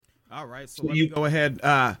All right, so let me go ahead.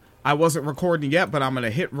 I wasn't recording yet, but I'm going to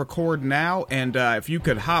hit record now, and if you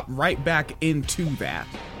could hop right back into that.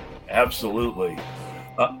 Absolutely.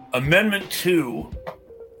 Amendment 2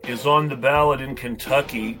 is on the ballot in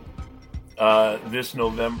Kentucky this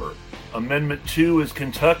November. Amendment 2 is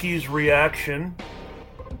Kentucky's reaction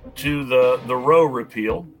to the Roe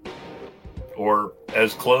repeal, or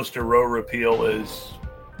as close to Roe repeal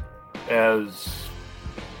as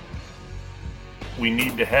we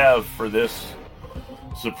need to have for this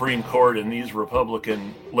Supreme Court and these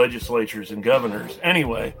Republican legislatures and governors.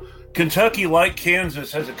 Anyway, Kentucky, like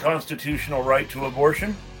Kansas, has a constitutional right to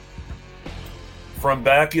abortion from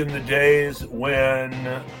back in the days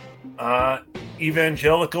when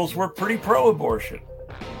evangelicals were pretty pro-abortion.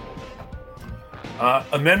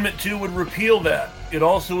 Amendment 2 would repeal that. It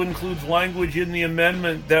also includes language in the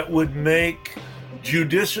amendment that would make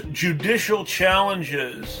judicial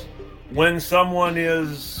challenges when someone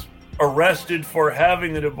is arrested for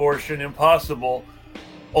having an abortion impossible.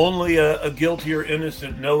 Only a guilty or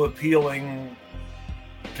innocent, no appealing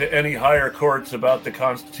to any higher courts about the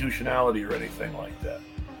constitutionality or anything like that.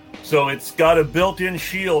 So it's got a built-in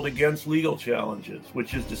shield against legal challenges,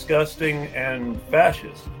 which is disgusting and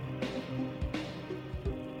fascist.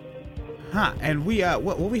 And we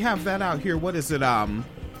we have that out here. What is it?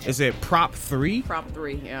 Is it Prop 3? Prop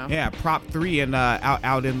 3, yeah. Yeah, Prop 3 and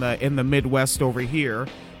out in the Midwest over here.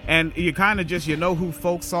 And you kind of just, you know who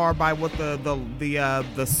folks are by what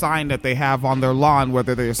the sign that they have on their lawn,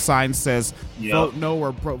 whether their sign says vote no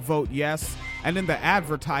or vote yes. And in the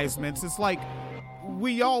advertisements, it's like,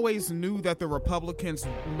 we always knew that the Republicans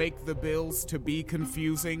make the bills to be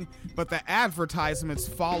confusing, but the advertisements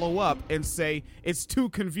follow up and say, it's too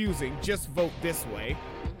confusing, just vote this way.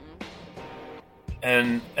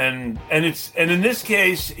 And in this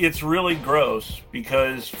case, it's really gross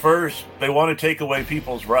because first, they want to take away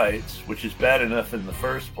people's rights, which is bad enough in the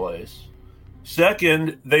first place.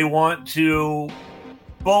 Second, they want to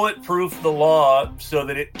bulletproof the law so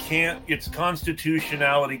that its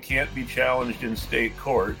constitutionality can't be challenged in state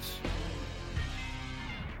courts.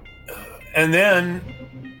 And then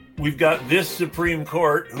we've got this Supreme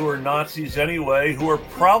Court, who are Nazis anyway, who are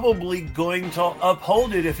probably going to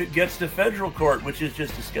uphold it if it gets to federal court, which is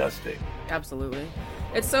just disgusting. Absolutely.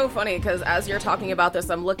 It's so funny because as you're talking about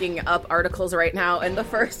this, I'm looking up articles right now, and the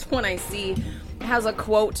first one I see has a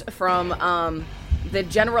quote from the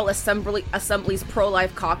General Assembly's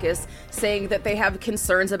pro-life caucus saying that they have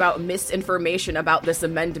concerns about misinformation about this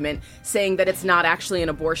amendment, saying that it's not actually an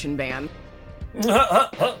abortion ban.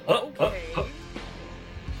 Okay.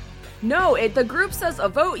 No, the group says a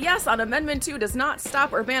vote yes on Amendment 2 does not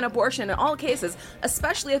stop or ban abortion in all cases,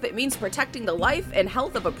 especially if it means protecting the life and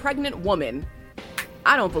health of a pregnant woman.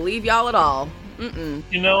 I don't believe y'all at all. Mm-mm.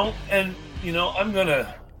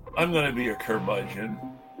 I'm gonna be a curmudgeon.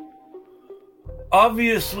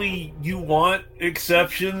 Obviously, you want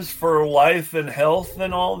exceptions for life and health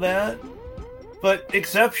and all that, but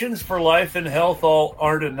exceptions for life and health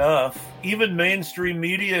aren't enough. Even mainstream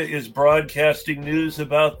media is broadcasting news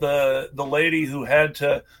about the lady who had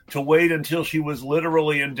to wait until she was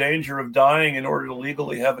literally in danger of dying in order to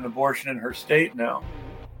legally have an abortion in her state now.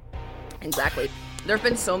 Exactly. There have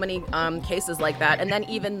been so many cases like that. And then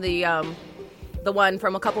even the one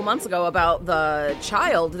from a couple months ago about the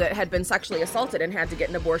child that had been sexually assaulted and had to get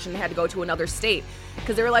an abortion and had to go to another state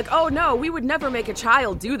because they were like, oh no, we would never make a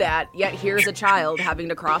child do that, yet here's a child having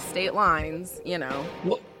to cross state lines, you know.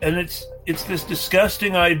 Well, and it's this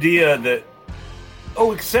disgusting idea that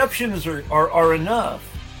exceptions are enough.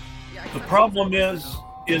 Yeah, the problem is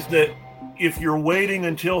that if you're waiting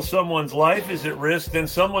until someone's life is at risk, then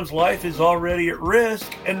someone's life is already at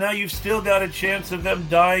risk, and now you've still got a chance of them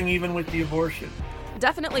dying even with the abortion.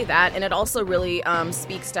 Definitely that, and it also really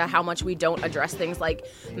speaks to how much we don't address things like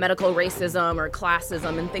medical racism or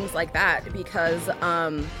classism and things like that, because,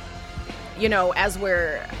 as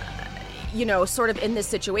we're sort of in this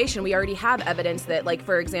situation, we already have evidence that, like,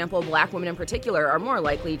 for example, Black women in particular are more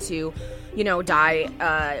likely to,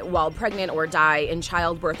 die while pregnant or die in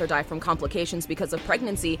childbirth or die from complications because of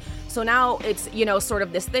pregnancy. So now it's, sort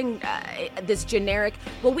of this thing, this generic,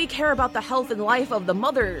 well, we care about the health and life of the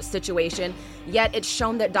mother situation, yet it's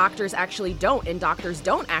shown that doctors actually don't, and doctors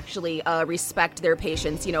don't actually respect their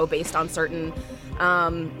patients, based on certain,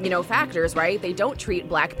 factors, right? They don't treat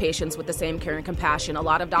Black patients with the same care and compassion. A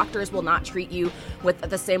lot of doctors will not treat you with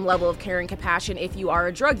the same level of care and compassion if you are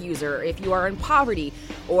a drug user, if you are in poverty,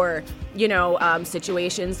 or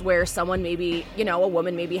situations where someone maybe, a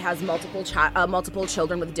woman maybe has multiple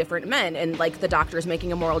children with different men, and like the doctor is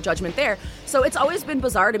making a moral judgment there. So it's always been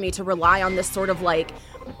bizarre to me to rely on this sort of like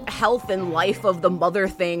health and life of the mother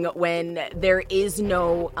thing when there is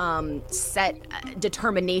no set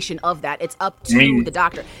determination of that. It's up to the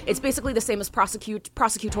doctor. It's basically the same as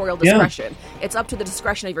prosecutorial discretion. Yeah. It's up to the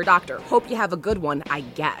discretion of your doctor. Hope you have a good one, I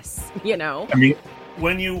guess. You know. I mean,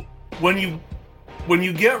 when you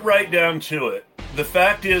get right down to it, the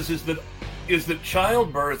fact is that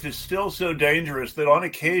childbirth is still so dangerous that on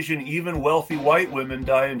occasion even wealthy white women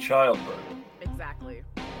die in childbirth. Exactly.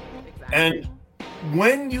 And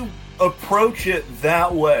when you approach it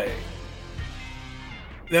that way,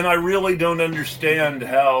 then I really don't understand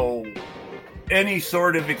how any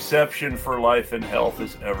sort of exception for life and health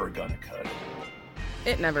is ever going to cut it.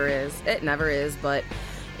 It never is. But,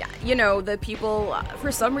 yeah, you know, the people,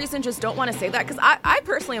 for some reason, just don't want to say that. Because I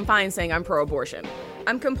personally am fine saying I'm pro-abortion.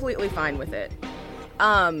 I'm completely fine with it.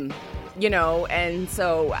 You know, and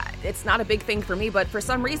so it's not a big thing for me, but for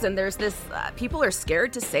some reason there's this, people are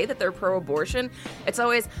scared to say that they're pro-abortion. It's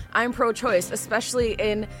always, I'm pro-choice, especially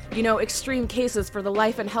in, you know, extreme cases for the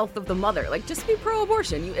life and health of the mother. Like, just be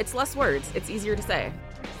pro-abortion. It's less words. It's easier to say.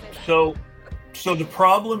 So the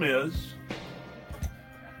problem is,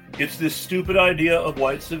 it's this stupid idea of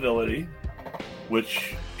white civility,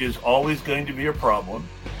 which is always going to be a problem.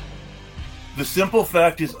 The simple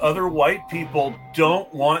fact is other white people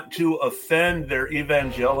don't want to offend their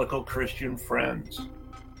evangelical Christian friends.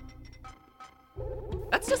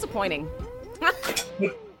 That's disappointing.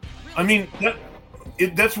 I mean,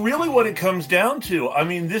 that's really what it comes down to. I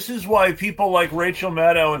mean, this is why people like Rachel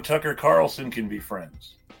Maddow and Tucker Carlson can be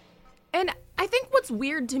friends. And I think what's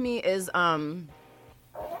weird to me is, like,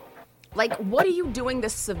 what are you doing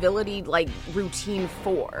this civility, like, routine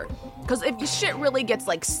for? Because if shit really gets,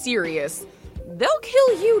 like, serious, they'll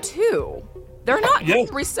kill you too. They're not going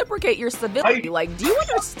to reciprocate your civility. Like, do you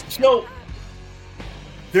understand? So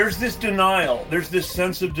there's this denial. There's this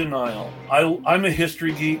sense of denial. I'm a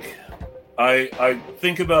history geek. I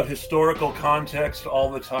think about historical context all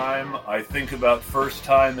the time. I think about first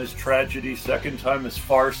time as tragedy, second time as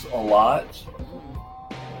farce a lot.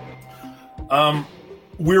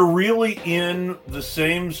 We're really in the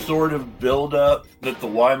same sort of buildup that the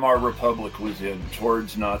Weimar Republic was in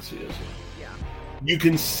towards Nazism. You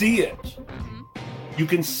can see it. You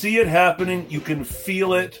can see it happening. You can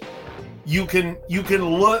feel it. You can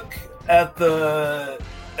look at the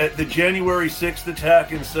January 6th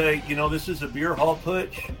attack and say, you know, this is a beer hall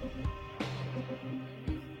putsch,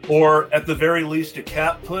 or at the very least a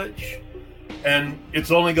cap putsch, and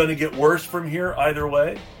it's only going to get worse from here either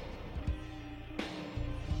way.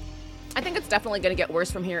 I think it's definitely going to get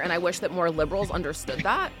worse from here, and I wish that more liberals understood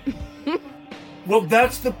that. Well,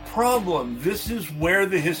 that's the problem. This is where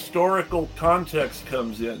the historical context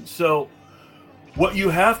comes in. So what you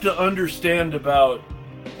have to understand about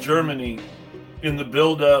Germany in the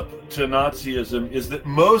build-up to Nazism is that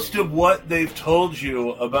most of what they've told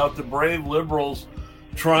you about the brave liberals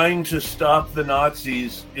trying to stop the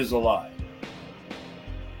Nazis is a lie.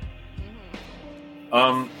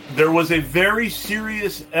 There was a very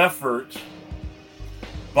serious effort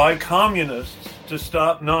by communists to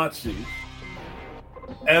stop Nazis.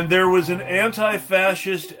 And there was an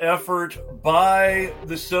anti-fascist effort by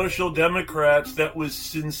the Social Democrats that was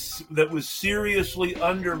seriously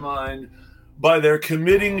undermined by their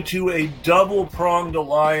committing to a double-pronged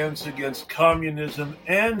alliance against communism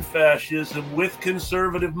and fascism with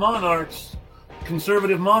conservative monarchists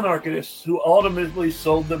who ultimately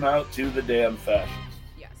sold them out to the damn fascists.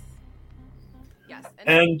 Yes.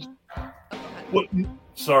 And what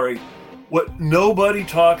nobody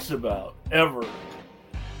talks about ever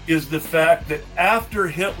is the fact that after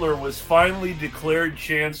Hitler was finally declared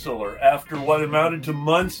chancellor, after what amounted to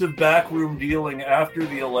months of backroom dealing after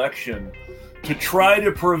the election, to try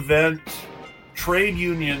to prevent trade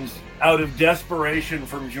unions out of desperation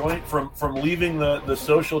from leaving the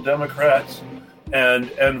Social Democrats and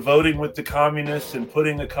voting with the communists and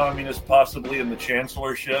putting the communists possibly in the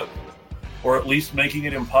chancellorship, or at least making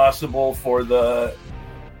it impossible for the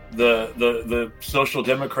Social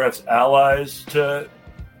Democrats' allies to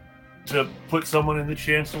put someone in the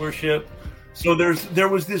chancellorship. So there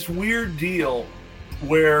was this weird deal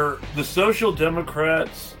where the Social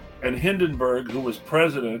Democrats and Hindenburg, who was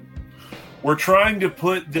president, were trying to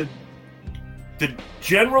put the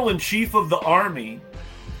general-in-chief of the army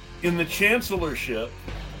in the chancellorship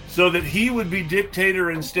so that he would be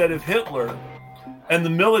dictator instead of Hitler, and the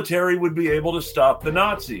military would be able to stop the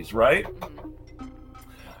Nazis, right?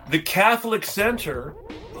 The Catholic Center,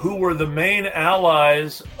 who were the main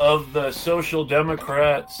allies of the Social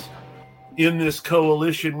Democrats in this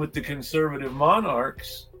coalition with the conservative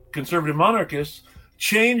monarchists,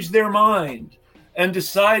 changed their mind and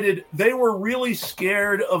decided they were really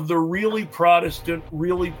scared of the really Protestant,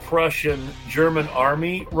 really Prussian German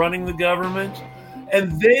army running the government.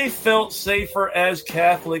 And they felt safer as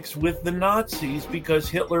Catholics with the Nazis because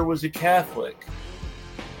Hitler was a Catholic.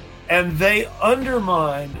 And they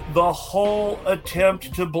undermined the whole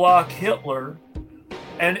attempt to block Hitler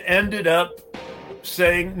and ended up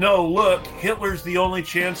saying, no, look, Hitler's the only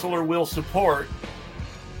chancellor we'll support.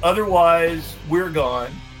 Otherwise, we're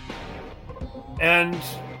gone. And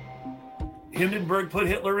Hindenburg put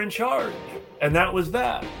Hitler in charge. And that was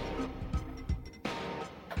that.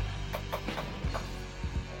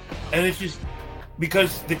 And it's just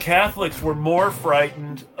because the Catholics were more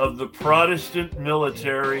frightened of the Protestant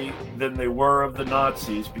military than they were of the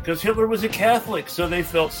Nazis because Hitler was a Catholic, so they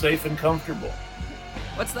felt safe and comfortable.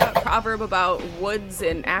 What's that proverb about woods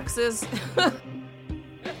and axes?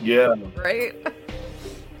 Yeah. Right?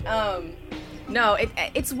 No,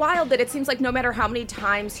 it's wild that it seems like no matter how many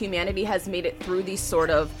times humanity has made it through these sort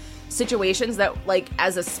of situations that, like,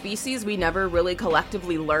 as a species, we never really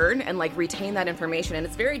collectively learn and, like, retain that information. And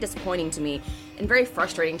it's very disappointing to me and very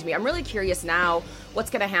frustrating to me. I'm really curious now what's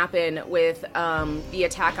going to happen with the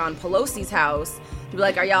attack on Pelosi's house. To be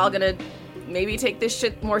like, are y'all going to maybe take this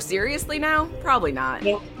shit more seriously now? Probably not.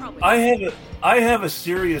 Well, Probably not. I have a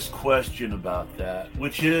serious question about that,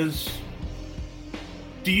 which is,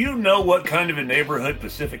 do you know what kind of a neighborhood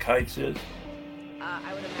Pacific Heights is?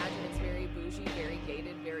 I would imagine it's very bougie, very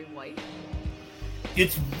gated, very white.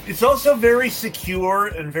 It's also very secure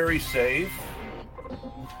and very safe.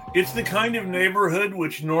 It's the kind of neighborhood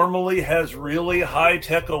which normally has really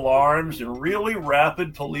high-tech alarms and really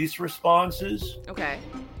rapid police responses. Okay.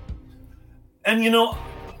 And, you know,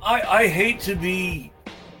 I hate to be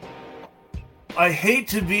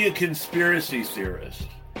a conspiracy theorist,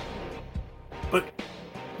 but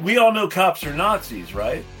we all know cops are Nazis,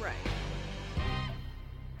 right? Right.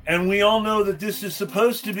 And we all know that this is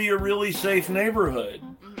supposed to be a really safe neighborhood.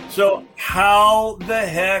 Mm-hmm. So how the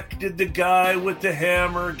heck did the guy with the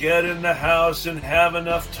hammer get in the house and have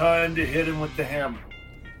enough time to hit him with the hammer?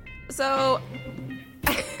 So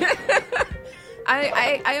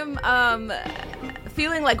I am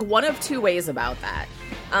feeling like one of two ways about that.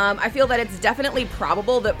 I feel that it's definitely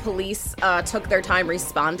probable that police took their time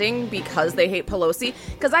responding because they hate Pelosi.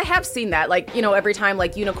 Because I have seen that, like, you know, every time,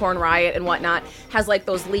 like, Unicorn Riot and whatnot has, like,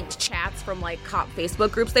 those leaked chats from, like, cop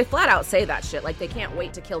Facebook groups, they flat out say that shit. Like, they can't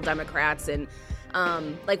wait to kill Democrats. And,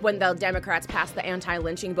 like, when the Democrats passed the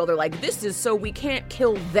anti-lynching bill, they're like, this is so we can't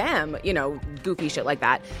kill them, you know, goofy shit like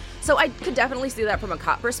that. So I could definitely see that from a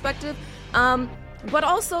cop perspective. But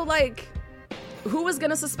also, like, who was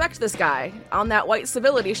gonna suspect this guy on that white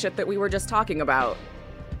civility shit that we were just talking about?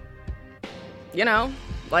 You know,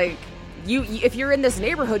 like, you if you're in this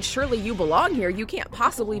neighborhood, surely you belong here. You can't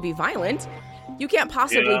possibly be violent. You can't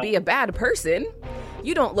possibly be a bad person.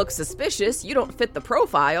 You don't look suspicious. You don't fit the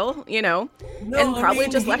profile, you know, and probably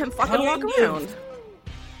just let him fucking walk around.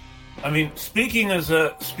 I mean, speaking as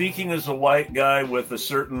a white guy with a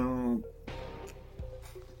certain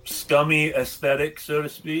scummy aesthetic, so to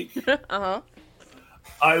speak. Uh-huh.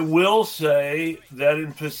 I will say that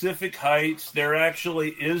in Pacific Heights, there actually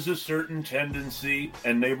is a certain tendency,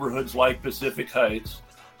 and neighborhoods like Pacific Heights,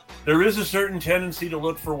 there is a certain tendency to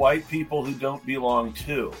look for white people who don't belong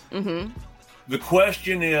to. Mm-hmm. The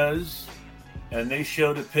question is, and they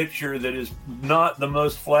showed a picture that is not the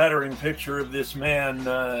most flattering picture of this man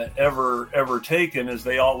ever taken, as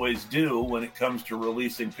they always do when it comes to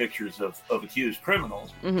releasing pictures of accused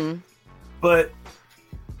criminals. Mm-hmm. But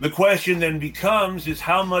the question then becomes is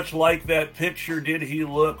how much like that picture did he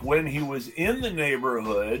look when he was in the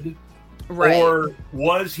neighborhood? Right. Or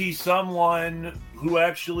was he someone who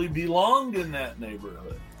actually belonged in that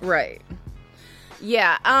neighborhood? Right.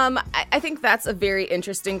 Yeah, I think that's a very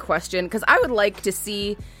interesting question, because I would like to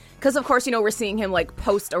see, because of course, you know, we're seeing him like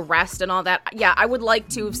post-arrest and all that. Yeah, I would like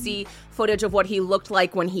to see footage of what he looked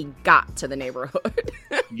like when he got to the neighborhood.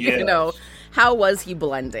 Yes. You know, how was he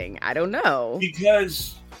blending? I don't know.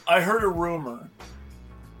 Because I heard a rumor,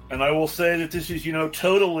 and I will say that this is, you know,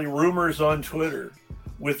 totally rumors on Twitter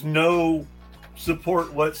with no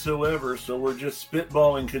support whatsoever. So we're just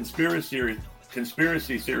spitballing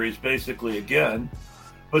conspiracy theories basically again.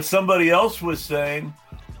 But somebody else was saying,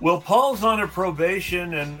 well, Paul's on a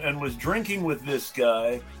probation and was drinking with this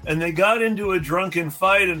guy, and they got into a drunken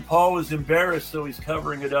fight, and Paul was embarrassed, so he's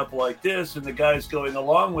covering it up like this, and the guy's going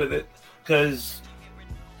along with it because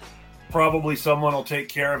probably someone will take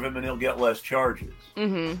care of him and he'll get less charges.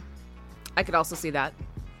 Mm-hmm. I could also see that.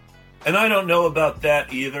 And I don't know about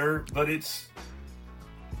that either, but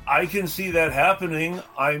I can see that happening.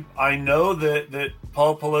 I know that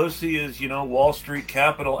Paul Pelosi is, Wall Street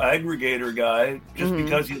capital aggregator guy. Just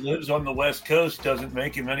because he lives on the West Coast doesn't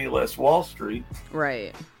make him any less Wall Street.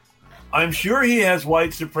 Right. I'm sure he has white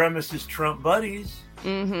supremacist Trump buddies.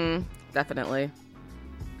 Definitely.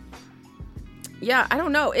 Yeah, I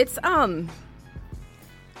don't know. It's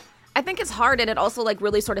I think it's hard, and it also like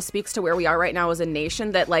really sort of speaks to where we are right now as a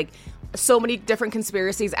nation, that like so many different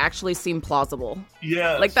conspiracies actually seem plausible.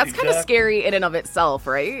 Yeah. Like that's kind of scary in and of itself,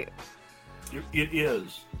 right? It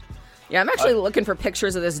is. Yeah, I'm actually looking for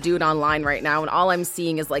pictures of this dude online right now, and all I'm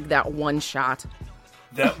seeing is like that one shot.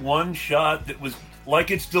 That one shot that was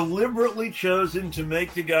like it's deliberately chosen to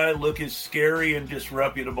make the guy look as scary and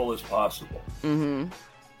disreputable as possible.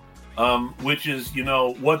 Which is,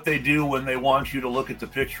 what they do when they want you to look at the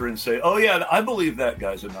picture and say, oh, yeah, I believe that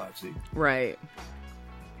guy's a Nazi. Right.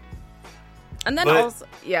 And then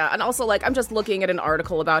also, like, I'm just looking at an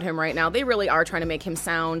article about him right now. They really are trying to make him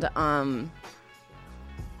sound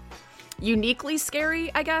uniquely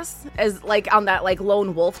scary, I guess, as like on that like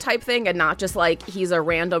lone wolf type thing, and not just like he's a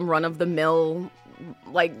random run-of-the-mill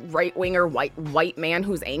like right-winger white man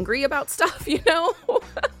who's angry about stuff,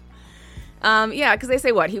 Yeah, because they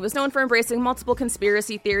say he was known for embracing multiple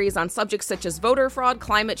conspiracy theories on subjects such as voter fraud,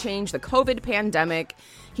 climate change, the COVID pandemic.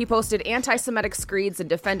 He posted anti-Semitic screeds and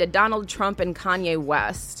defended Donald Trump and Kanye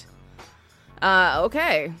West.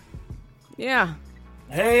 Okay. Yeah.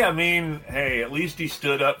 Hey, at least he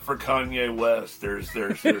stood up for Kanye West. There's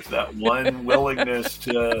that one willingness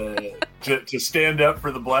to stand up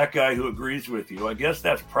for the black guy who agrees with you. I guess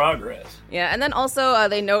that's progress. Yeah, and then also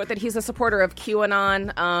they note that he's a supporter of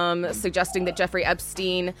QAnon, suggesting that Jeffrey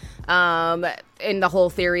Epstein, in the whole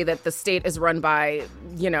theory that the state is run by,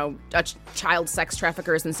 child sex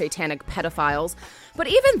traffickers and satanic pedophiles. But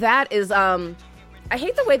even that is... I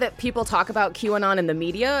hate the way that people talk about QAnon in the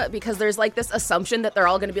media, because there's like this assumption that they're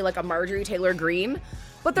all going to be like a Marjorie Taylor Greene.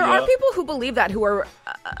 But there are people who believe that, who are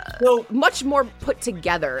much more put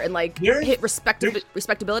together and like hit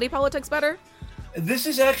respectability politics better. This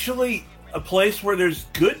is actually a place where there's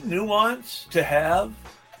good nuance to have,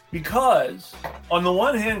 because on the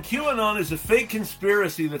one hand, QAnon is a fake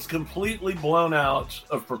conspiracy that's completely blown out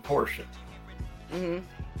of proportion.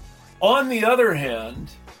 On the other hand,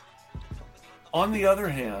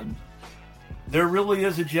 there really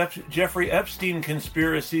is a Jeffrey Epstein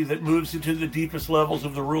conspiracy that moves into the deepest levels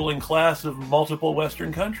of the ruling class of multiple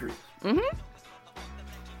Western countries.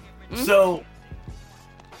 So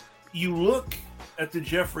you look at the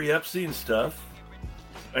Jeffrey Epstein stuff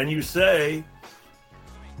and you say,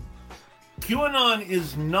 QAnon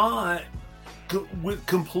is not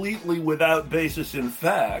completely without basis in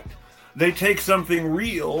fact. They take something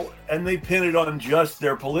real and they pin it on just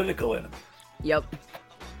their political enemy. Yep.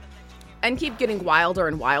 And keep getting wilder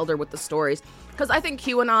and wilder with the stories. Because I think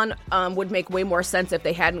QAnon would make way more sense if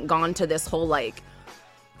they hadn't gone to this whole, like...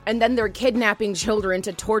 And then they're kidnapping children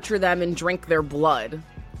to torture them and drink their blood.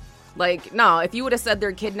 Like, no, if you would have said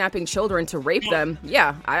they're kidnapping children to rape them,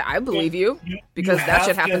 yeah, I believe you. Because that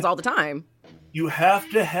shit happens all the time. You have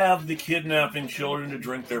to have the kidnapping children to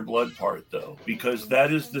drink their blood part, though. Because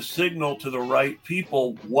that is the signal to the right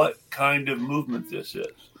people what kind of movement this is.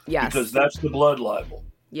 Yes. Because that's the blood libel.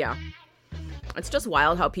 Yeah. It's just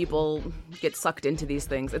wild how people get sucked into these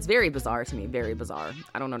things. It's very bizarre to me. Very bizarre.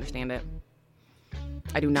 I don't understand it.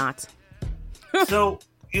 I do not. So,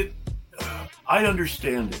 I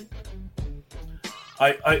understand it.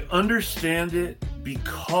 I understand it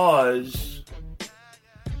because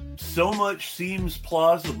so much seems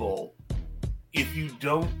plausible if you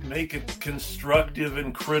don't make a constructive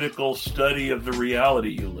and critical study of the reality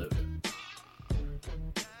you live in.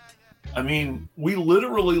 I mean, we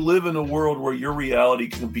literally live in a world where your reality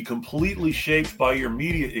can be completely shaped by your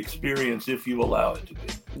media experience if you allow it to be.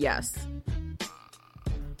 Yes.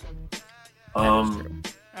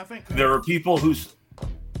 I think there are people whose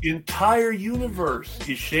entire universe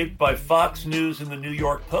is shaped by Fox News and the New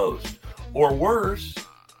York Post, or worse,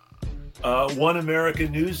 One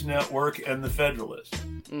American News Network and the Federalist.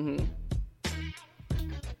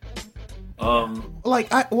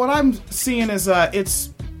 What I'm seeing is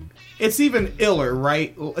it's even iller,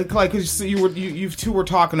 right? Like you two were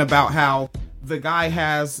talking about how the guy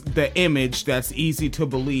has the image that's easy to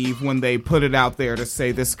believe when they put it out there to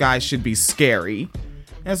say this guy should be scary.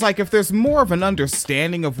 And it's like, if there's more of an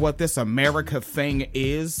understanding of what this America thing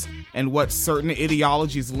is and what certain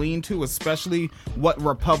ideologies lean to, especially what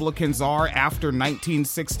Republicans are after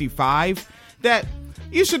 1965, that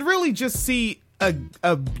you should really just see a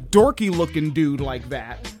dorky looking dude like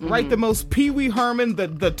that, right? The most Pee Wee Herman,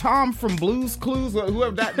 the Tom from Blue's Clues, or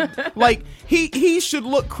whoever that, like he should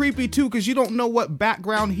look creepy too, because you don't know what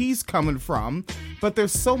background he's coming from. But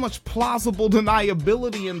there's so much plausible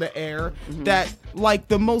deniability in the air that, like,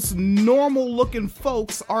 the most normal looking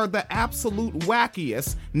folks are the absolute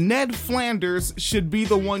wackiest. Ned Flanders should be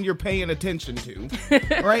the one you're paying attention to,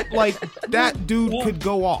 right? Like, that dude could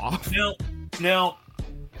go off. Now,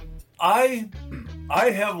 I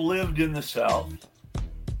have lived in the South.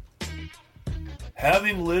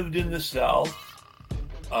 Having lived in the South,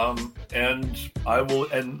 and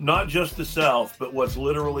not just the South, but what's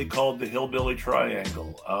literally called the Hillbilly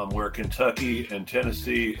Triangle, where Kentucky and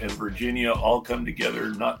Tennessee and Virginia all come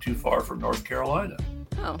together, not too far from North Carolina.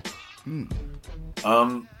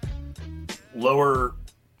 Lower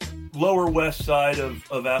west side of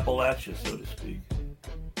Appalachia, so to speak.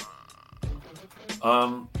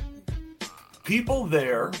 People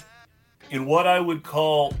there, in what I would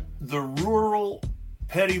call the rural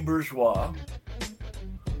petty bourgeois,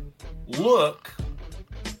 look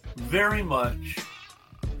very much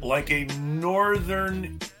like a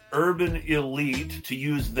northern urban elite, to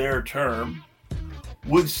use their term,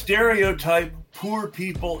 would stereotype poor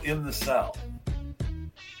people in the South.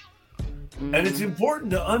 And it's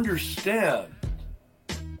important to understand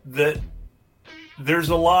that there's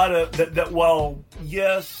a lot of that while,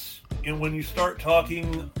 yes, and when you start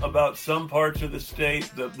talking about some parts of the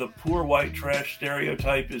state, the poor white trash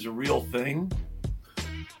stereotype is a real thing.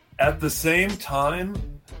 At the same time,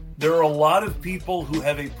 there are a lot of people who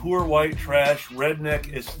have a poor white trash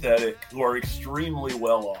redneck aesthetic who are extremely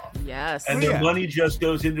well off. Yes. And their money just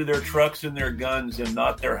goes into their trucks and their guns and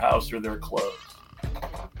not their house or their clothes.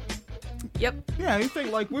 Yep. Yeah, you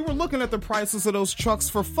think, like, we were looking at the prices of those trucks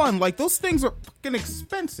for fun. Like, those things are fucking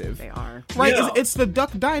expensive. They are. Right? Yeah. It's the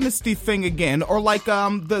Duck Dynasty thing again. Or like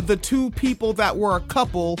the two people that were a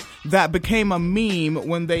couple that became a meme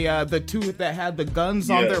when they, the two that had the guns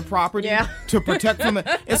on their property to protect from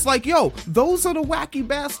the... It's like, yo, those are the wacky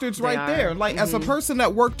bastards right there. Like, as a person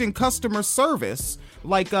that worked in customer service,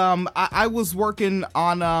 like, I was working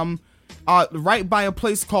on... right by a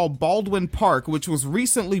place called Baldwin Park, which was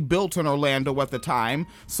recently built in Orlando at the time.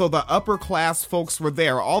 So the upper class folks were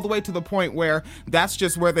there, all the way to the point where that's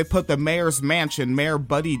just where they put the mayor's mansion. Mayor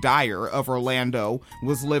Buddy Dyer of Orlando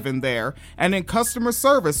was living there. And in customer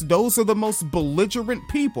service, those are the most belligerent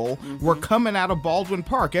people were coming out of Baldwin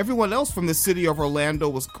Park. Everyone else from the city of Orlando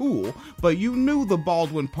was cool, but you knew the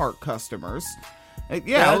Baldwin Park customers.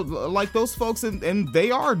 Yeah, like those folks, and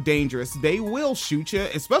they are dangerous. They will shoot you,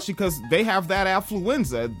 especially because they have that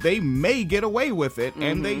affluenza. They may get away with it,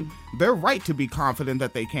 and they're right to be confident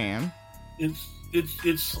that they can.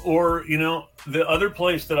 Or, you know, the other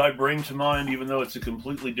place that I bring to mind, even though it's a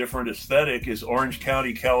completely different aesthetic, is Orange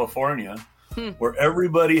County, California, where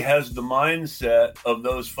everybody has the mindset of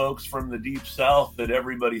those folks from the deep South that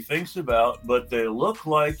everybody thinks about, but they look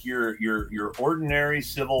like your ordinary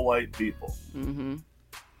civil white people.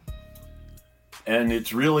 And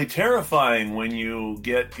it's really terrifying when you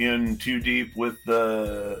get in too deep with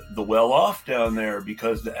the well-off down there,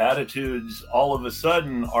 because the attitudes all of a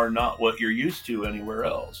sudden are not what you're used to anywhere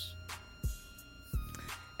else.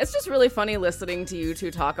 It's just really funny listening to you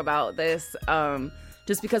two talk about this,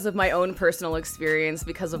 just because of my own personal experience,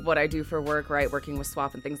 because of what I do for work, right? Working with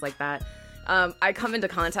SWAP and things like that. I come into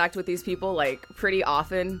contact with these people like pretty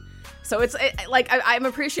often. So it's like I'm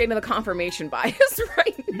appreciating the confirmation bias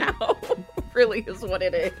right now. Really is what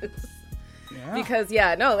it is. Yeah. Because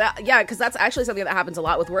because that's actually something that happens a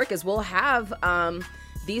lot with work. Is we'll have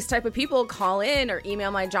these type of people call in or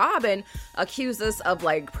email my job and accuse us of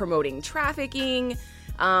like promoting trafficking.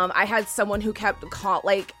 I had someone who kept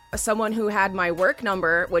someone who had my work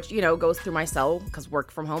number, which, you know, goes through my cell because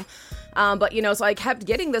work from home. But, you know, so I kept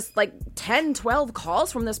getting this like 10, 12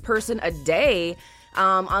 calls from this person a day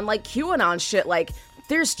on like QAnon shit. Like,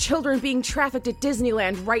 there's children being trafficked at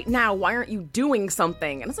Disneyland right now. Why aren't you doing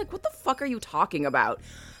something? And it's like, what the fuck are you talking about?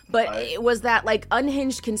 But it was that like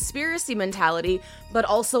unhinged conspiracy mentality, but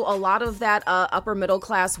also a lot of that upper middle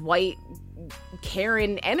class white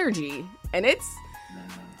Karen energy. And it's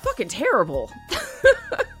fucking terrible.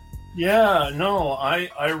 Yeah, no,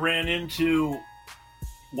 I ran into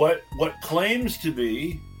what claims to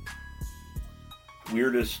be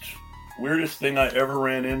weirdest thing I ever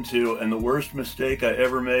ran into, and the worst mistake I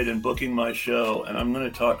ever made in booking my show. And I'm going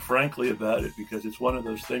to talk frankly about it because it's one of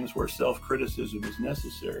those things where self-criticism is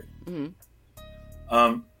necessary.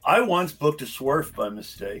 I once booked a swerve by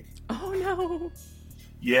mistake. Oh no.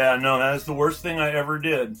 Yeah, no, that is the worst thing I ever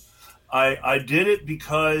did. I did it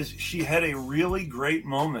because she had a really great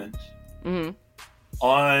moment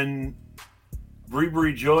on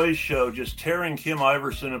Brie Joy's show, just tearing Kim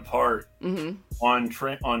Iverson apart on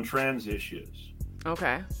trans issues.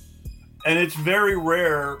 Okay. And it's very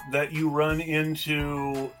rare that you run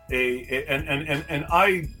into and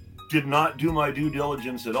I did not do my due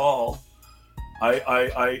diligence at all.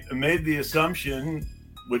 I made the assumption,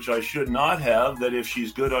 which I should not have, that if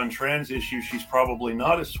she's good on trans issues, she's probably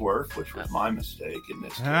not a SWERF, which was my mistake in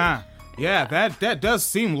this case. Yeah, that does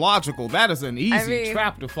seem logical. That is an easy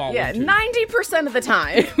trap to fall into. 90% of the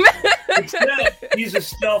time. Except he's a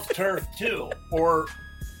stealth turf too, or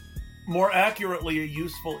more accurately, a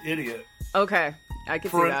useful idiot. Okay, I can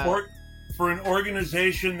see that. For an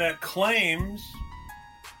organization that claims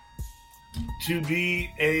to be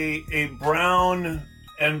a brown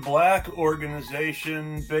and black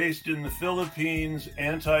organization based in the Philippines,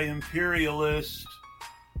 anti-imperialist,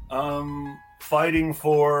 fighting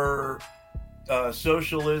for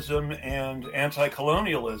socialism and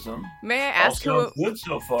anti-colonialism. May I ask who? Good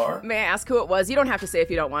so far. May I ask who it was? You don't have to say if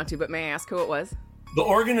you don't want to, but may I ask who it was? The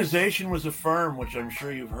organization was a firm, which I'm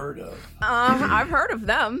sure you've heard of. I've heard of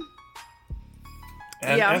them.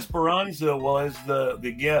 And Esperanza was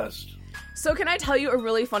the guest. So can I tell you a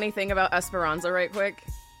really funny thing about Esperanza right quick?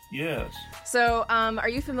 Yes. So, are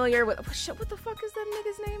you familiar with... Shit, what the fuck is that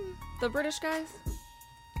nigga's name? The British guys?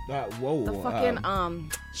 Whoa. The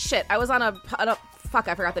fucking, shit. I was on a... Fuck,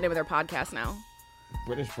 I forgot the name of their podcast now.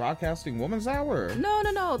 British Broadcasting Woman's Hour?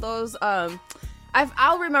 No. Those,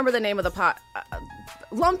 I'll remember the name of the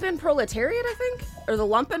Lumpen Proletariat, I think? Or the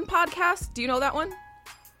Lumpen Podcast. Do you know that one?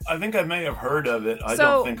 I think I may have heard of it. I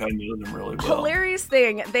don't think I knew them really well. Hilarious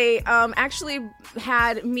thing. They actually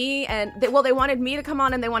had me and... they wanted me to come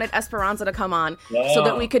on and they wanted Esperanza to come on so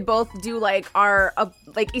that we could both do, like, our...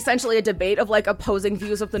 essentially a debate of, like, opposing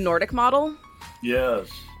views of the Nordic model. Yes.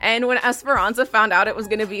 And when Esperanza found out it was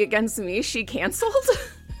going to be against me, she canceled.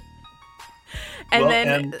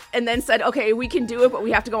 And then said, okay, we can do it, but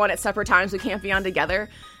we have to go on at separate times. We can't be on together.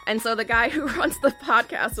 And so the guy who runs the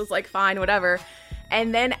podcast was like, fine, whatever.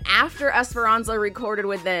 And then after Esperanza recorded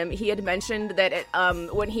with them, he had mentioned that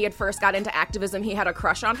when he had first got into activism, he had a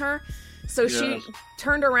crush on her. So she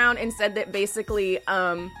turned around and said that basically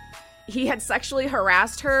he had sexually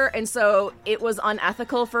harassed her. And so it was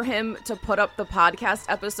unethical for him to put up the podcast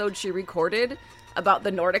episode she recorded about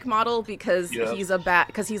the Nordic model because he's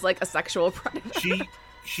like a sexual predator.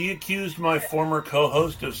 She accused my former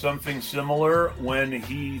co-host of something similar when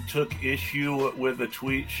he took issue with a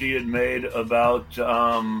tweet she had made about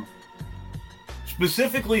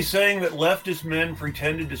specifically saying that leftist men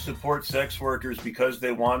pretended to support sex workers because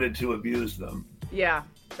they wanted to abuse them. Yeah,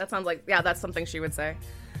 that sounds like, that's something she would say.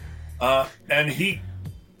 And he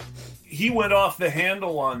went off the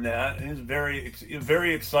handle on that, and he's a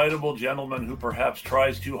very excitable gentleman who perhaps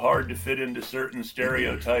tries too hard to fit into certain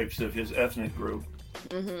stereotypes of his ethnic group.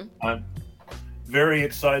 Very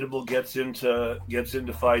excitable, gets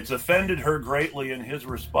into fights. Offended her greatly in his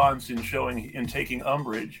response in taking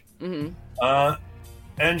umbrage.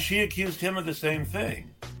 And she accused him of the same thing.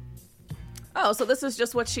 Oh, so this is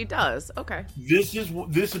just what she does. Okay.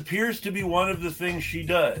 This appears to be one of the things she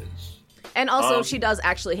does. And also, she does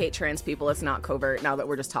actually hate trans people. It's not covert now that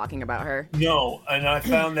we're just talking about her. No, and I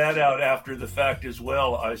found that out after the fact as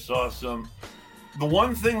well. I saw some... The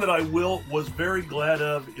one thing that I was very glad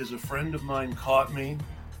of is a friend of mine caught me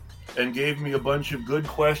and gave me a bunch of good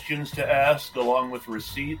questions to ask along with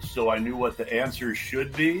receipts so I knew what the answers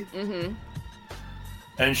should be.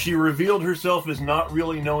 And she revealed herself as not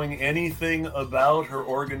really knowing anything about her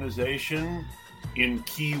organization in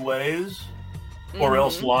key ways, or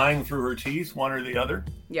else lying through her teeth, one or the other.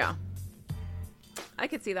 Yeah. I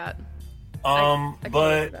could see that.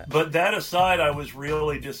 But that aside, I was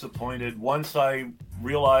really disappointed. Once I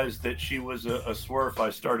realized that she was a SWERF, I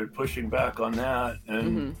started pushing back on that,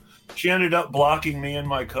 and she ended up blocking me and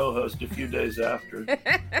my co-host a few days after.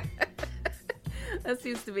 That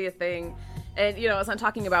seems to be a thing. And, as I'm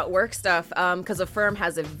talking about work stuff, because a firm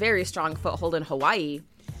has a very strong foothold in Hawaii,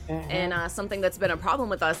 and something that's been a problem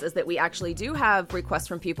with us is that we actually do have requests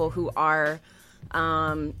from people who are...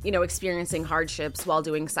 experiencing hardships while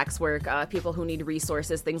doing sex work, people who need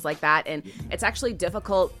resources, things like that. And it's actually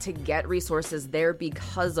difficult to get resources there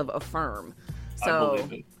because of a firm. So,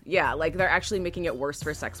 yeah, like they're actually making it worse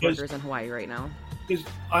for sex workers in Hawaii right now. The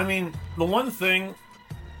one thing,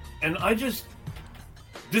 and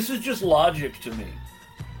this is just logic to me.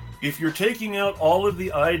 If you're taking out all of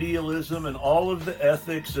the idealism and all of the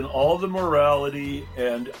ethics and all the morality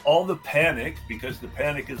and all the panic, because the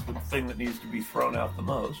panic is the thing that needs to be thrown out the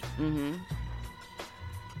most,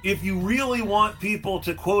 if you really want people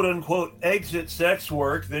to quote unquote exit sex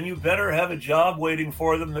work, then you better have a job waiting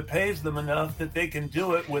for them that pays them enough that they can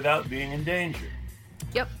do it without being in danger.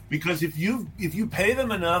 Yep. Because if you pay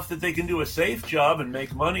them enough that they can do a safe job and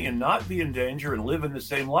make money and not be in danger and live in the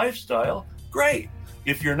same lifestyle, great.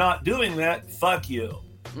 If you're not doing that, fuck you.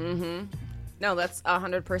 Mm-hmm. No, that's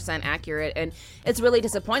 100% accurate. And it's really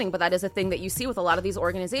disappointing, but that is a thing that you see with a lot of these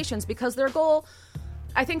organizations because their goal,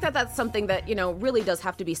 I think that that's something that, really does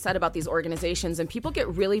have to be said about these organizations. And people get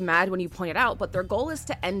really mad when you point it out, but their goal is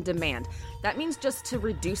to end demand. That means just to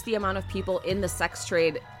reduce the amount of people in the sex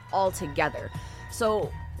trade altogether.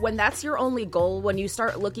 So when that's your only goal, when you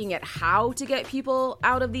start looking at how to get people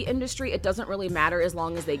out of the industry, it doesn't really matter as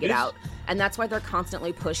long as they get out. And that's why they're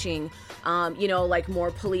constantly pushing, like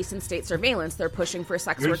more police and state surveillance. They're pushing for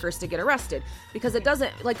sex workers to get arrested because it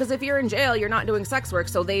doesn't, because if you're in jail, you're not doing sex work.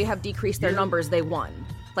 So they have decreased their numbers. They won.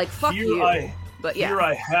 Fuck you. But yeah. Here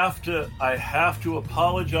I have to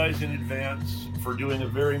apologize in advance for doing a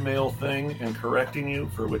very male thing and correcting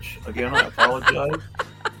you, for which, again, I apologize.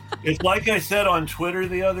 It's like I said on Twitter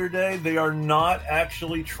the other day, they are not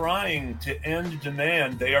actually trying to end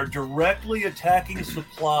demand. They are directly attacking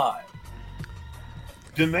supply.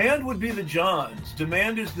 Demand would be the Johns.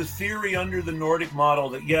 Demand is the theory under the Nordic model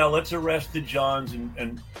that, let's arrest the Johns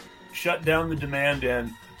and shut down the demand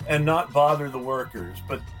end and not bother the workers.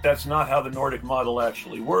 But that's not how the Nordic model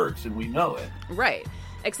actually works, and we know it. Right.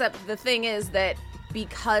 Except the thing is that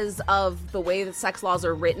because of the way that sex laws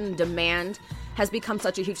are written, demand has become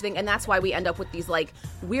such a huge thing, and that's why we end up with these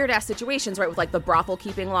weird ass situations, right? With the brothel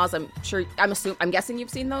keeping laws. I'm guessing you've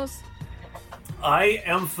seen those. I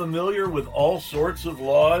am familiar with all sorts of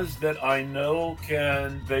laws that I know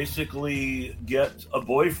can basically get a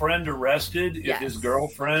boyfriend arrested if his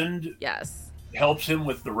girlfriend helps him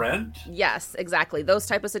with the rent. Yes, exactly. Those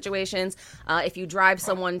type of situations. If you drive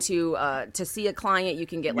someone to see a client, you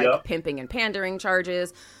can get pimping and pandering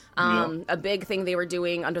charges. A big thing they were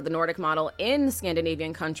doing under the Nordic model in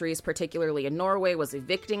Scandinavian countries, particularly in Norway, was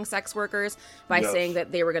evicting sex workers by saying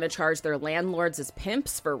that they were going to charge their landlords as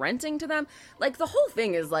pimps for renting to them. The whole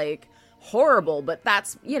thing is horrible, but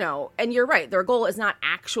that's, and you're right. Their goal is not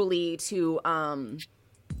actually to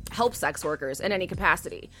help sex workers in any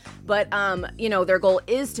capacity. But, their goal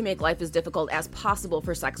is to make life as difficult as possible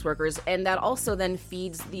for sex workers. And that also then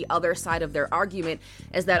feeds the other side of their argument,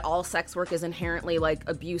 is that all sex work is inherently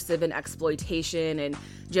abusive and exploitation and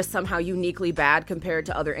just somehow uniquely bad compared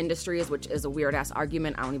to other industries, which is a weird ass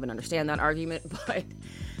argument. I don't even understand that argument, but,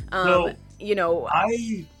 I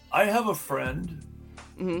have a friend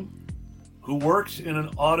who works in an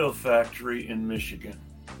auto factory in Michigan.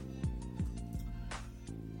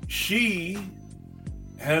 She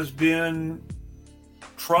has been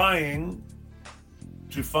trying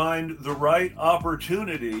to find the right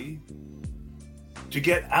opportunity to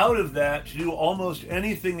get out of that, to do almost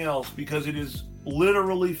anything else, because it is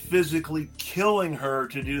literally physically killing her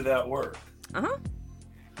to do that work. Uh-huh.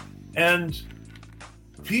 And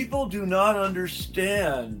people do not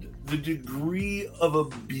understand the degree of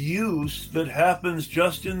abuse that happens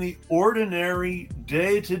just in the ordinary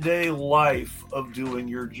day-to-day life of doing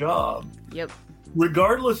your job. Yep.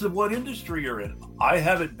 Regardless of what industry you're in. I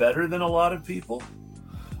have it better than a lot of people.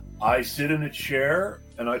 I sit in a chair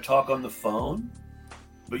and I talk on the phone,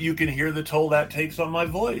 but you can hear the toll that takes on my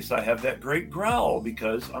voice. I have that great growl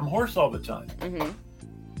because I'm hoarse all the time. Mm-hmm.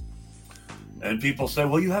 And people say,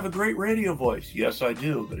 well, you have a great radio voice. Yes, I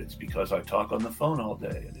do, but it's because I talk on the phone all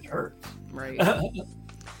day and it hurts. Right.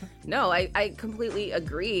 No, I completely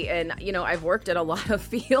agree. And, I've worked in a lot of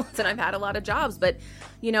fields and I've had a lot of jobs, but,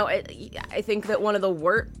 I think that one of the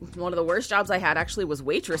worst jobs I had actually was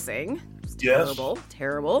waitressing. It was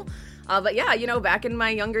terrible. But yeah, back in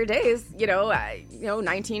my younger days,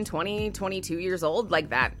 19, 20, 22 years old,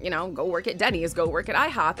 go work at Denny's, go work at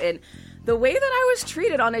IHOP. And the way that I was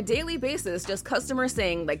treated on a daily basis, just customers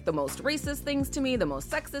saying the most racist things to me, the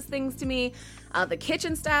most sexist things to me, the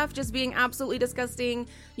kitchen staff just being absolutely disgusting,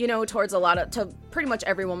 towards to pretty much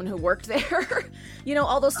every woman who worked there,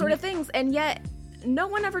 all those sort of things. And yet no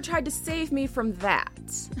one ever tried to save me from that.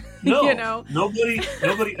 No, nobody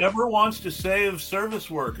ever wants to save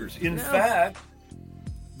service workers. In fact,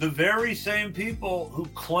 the very same people who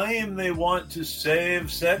claim they want to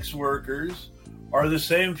save sex workers are the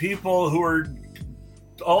same people who are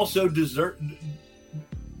also deserting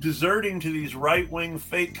to these right-wing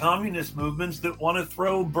fake communist movements that want to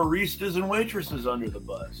throw baristas and waitresses under the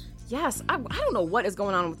bus. Yes, I don't know what is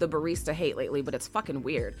going on with the barista hate lately, but it's fucking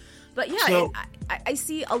weird. But yeah, So- I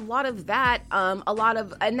see a lot of that,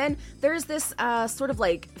 and then there's this sort of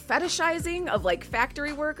like fetishizing of like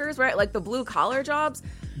factory workers, right? Like the blue collar jobs.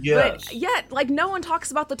 Yes. But yet, like no one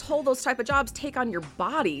talks about the toll those type of jobs take on your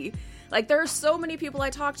body. Like there are so many people I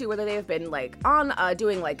talk to, whether they have been like on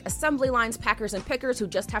doing like assembly lines, packers and pickers, who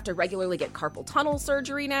just have to regularly get carpal tunnel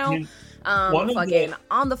surgery now. Fucking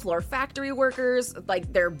on the floor factory workers,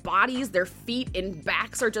 like their bodies, their feet and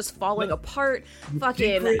backs are just falling apart.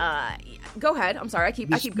 Fucking go ahead. I'm sorry. I keep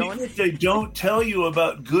going. What they don't tell you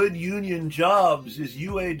about good union jobs is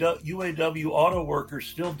UAW auto workers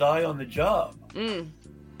still die on the job.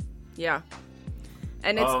 Yeah,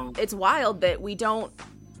 and it's wild that we don't.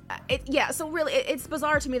 So really, it's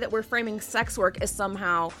bizarre to me that we're framing sex work as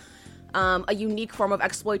somehow a unique form of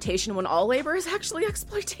exploitation when all labor is actually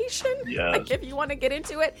exploitation. Yes. Like if you want to get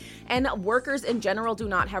into it. And workers in general do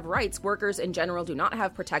not have rights. Workers in general do not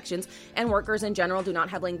have protections. And workers in general do not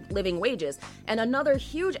have living wages. And another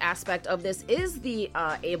huge aspect of this is the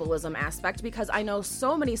ableism aspect, because I know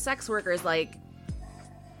so many sex workers, like,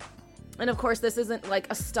 and of course this isn't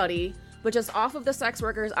like a study, but just off of the sex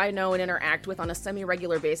workers I know and interact with on a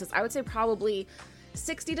semi-regular basis, I would say probably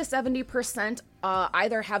 60 to 70%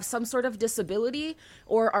 either have some sort of disability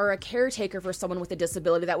or are a caretaker for someone with a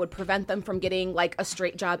disability that would prevent them from getting like a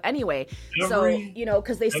straight job anyway. So,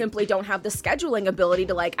 because they simply don't have the scheduling ability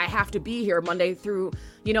to like, I have to be here Monday through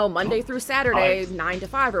Saturday, 9 to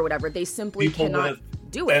 5 or whatever. They simply cannot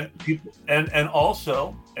do it. And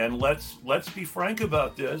also, let's be frank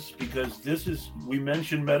about this, because we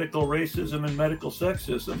mentioned medical racism and medical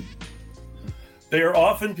sexism. They are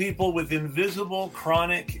often people with invisible and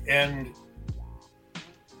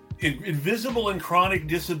chronic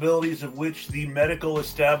disabilities of which the medical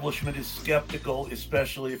establishment is skeptical,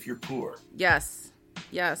 especially if you're poor. Yes.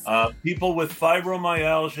 People with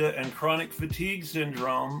fibromyalgia and chronic fatigue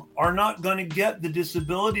syndrome are not going to get the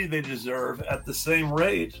disability they deserve at the same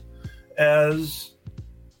rate as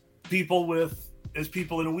people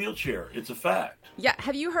in a wheelchair. It's a fact. Yeah,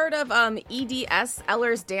 have you heard of EDS,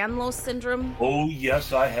 Ehlers-Danlos syndrome? Oh,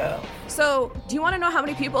 yes, I have. So, do you want to know how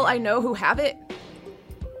many people I know who have it?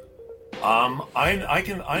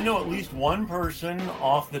 I know at least one person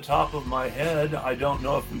off the top of my head. I don't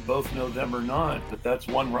know if we both know them or not, but that's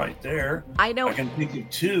one right there. I know. I can think of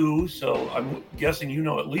two, so I'm guessing you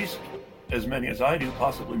know at least as many as I do,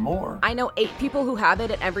 possibly more. I know 8 people who have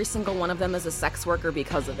it, and every single one of them is a sex worker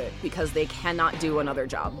because of it, because they cannot do another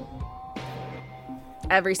job.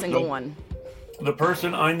 Every single one. The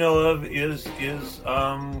person I know of is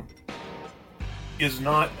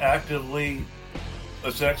not actively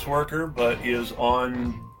a sex worker, but is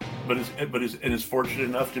fortunate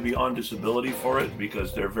enough to be on disability for it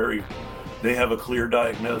because they have a clear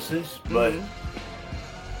diagnosis. But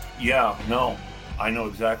I know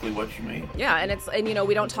exactly what you mean. Yeah, and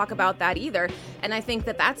we don't talk about that either. And I think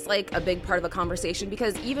that that's like a big part of the conversation,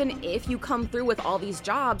 because even if you come through with all these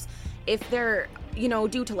jobs, if they're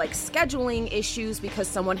due to like scheduling issues because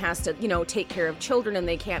someone has to, take care of children and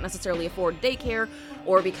they can't necessarily afford daycare,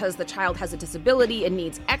 or because the child has a disability and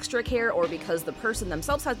needs extra care, or because the person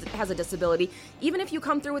themselves has a disability, even if you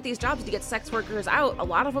come through with these jobs to get sex workers out, a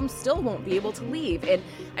lot of them still won't be able to leave. And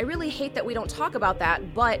I really hate that we don't talk about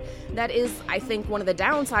that, but that is, I think, one of the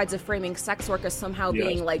downsides of framing sex work as somehow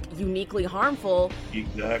being like uniquely harmful.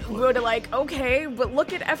 Exactly. We're like, okay, but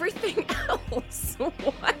look at everything else.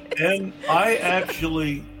 What? And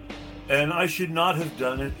I should not have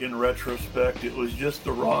done it in retrospect. It was just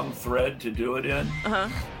the wrong thread to do it in.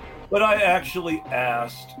 But I actually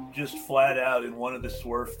asked just flat out in one of the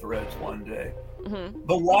Swerve threads one day,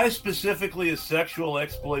 but why specifically is sexual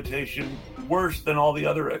exploitation worse than all the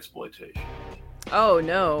other exploitation? Oh,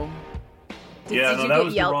 no. That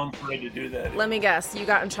was the wrong thread to do that. Let me guess. You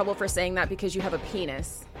got in trouble for saying that because you have a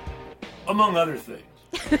penis. Among other things.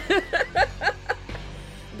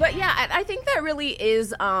 But yeah, I think that really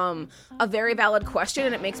is a very valid question,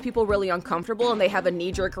 and it makes people really uncomfortable, and they have a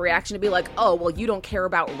knee-jerk reaction to be like, oh, well, you don't care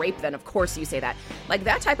about rape then, of course you say that. Like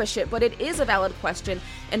that type of shit, but it is a valid question,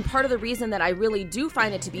 and part of the reason that I really do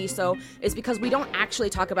find it to be so is because we don't actually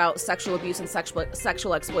talk about sexual abuse and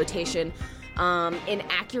sexual exploitation in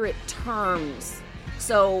accurate terms.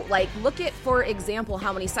 So, like, look at, for example,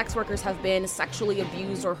 how many sex workers have been sexually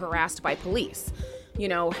abused or harassed by police.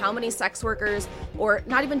 How many sex workers, or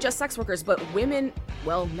not even just sex workers, but women,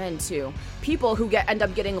 well, men too, people who end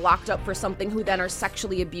up getting locked up for something who then are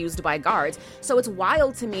sexually abused by guards. So it's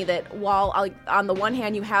wild to me that while on the one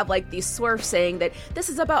hand you have like these Swerves saying that this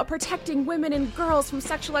is about protecting women and girls from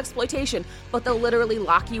sexual exploitation, but they'll literally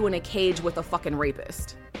lock you in a cage with a fucking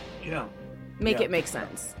rapist. Yeah. Make it make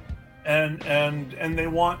sense. And they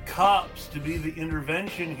want cops to be the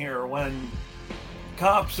intervention here when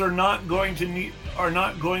cops are not going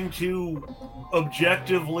to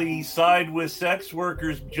objectively side with sex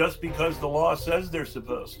workers just because the law says they're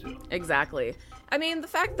supposed to. Exactly. I mean, the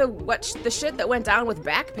fact that the shit that went down with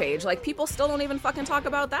Backpage, like, people still don't even fucking talk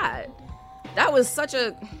about that. That was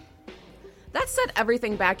that set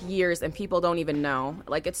everything back years and people don't even know.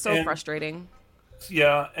 Like, it's so frustrating.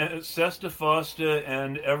 Yeah, and Sesta Fosta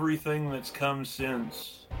and everything that's come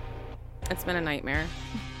since. It's been a nightmare.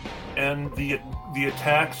 And the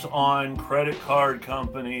attacks on credit card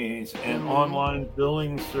companies and online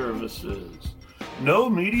billing services. No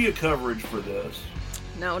media coverage for this.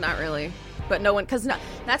 No, not really. But no one, because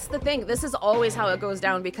that's the thing. This is always how it goes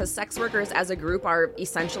down, because sex workers as a group are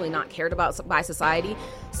essentially not cared about by society.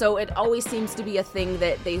 So it always seems to be a thing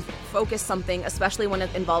that they focus something, especially when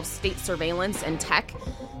it involves state surveillance and tech.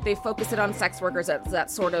 They focus it on sex workers as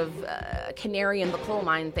that sort of canary in the coal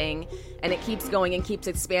mine thing, and it keeps going and keeps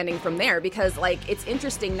expanding from there. Because, like, it's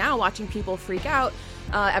interesting now watching people freak out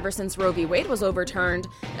ever since Roe v. Wade was overturned,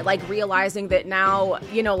 like, realizing that now,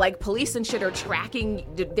 you know, like, police and shit are tracking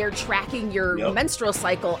your menstrual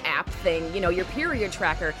cycle app thing, you know, your period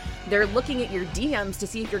tracker. They're looking at your DMs to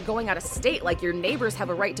see if you're going out of state, like, your neighbors have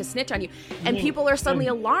a right to snitch on you. And people are suddenly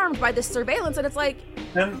alarmed by this surveillance, and it's like,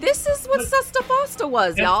 this is what Sesta Fosta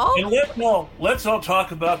was, y'all. And let's all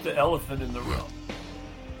talk about the elephant in the room.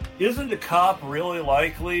 Isn't a cop really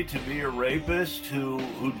likely to be a rapist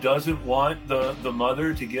who doesn't want the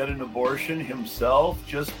mother to get an abortion himself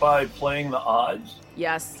just by playing the odds?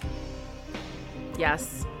 Yes.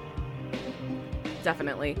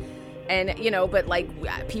 Definitely. And, you know, but, like,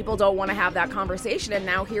 people don't want to have that conversation, and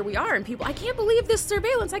now here we are, and people, I can't believe this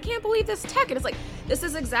surveillance, I can't believe this tech, and it's like, this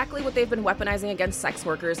is exactly what they've been weaponizing against sex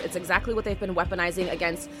workers. It's exactly what they've been weaponizing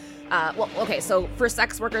against, so for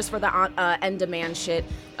sex workers, for the end-demand shit,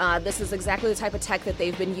 this is exactly the type of tech that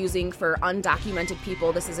they've been using for undocumented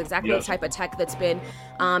people. This is exactly the type of tech that's been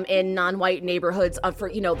in non-white neighborhoods for,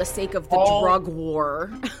 you know, the sake of the drug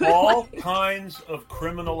war. All kinds of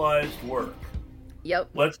criminalized work. Yep.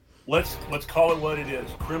 Let's call it what it is: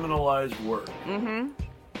 criminalized work.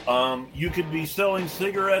 Mm-hmm. You could be selling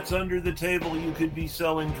cigarettes under the table. You could be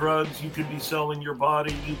selling drugs. You could be selling your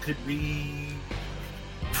body. You could be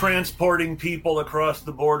transporting people across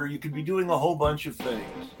the border. You could be doing a whole bunch of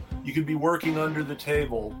things. You could be working under the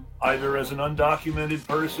table, either as an undocumented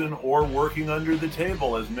person or working under the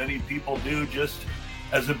table, as many people do, just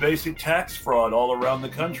as a basic tax fraud all around the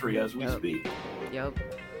country as we speak. Yep.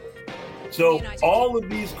 So all of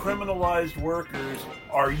these criminalized workers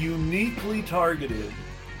are uniquely targeted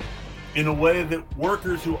in a way that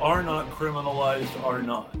workers who are not criminalized are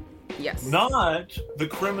not. Yes. Not the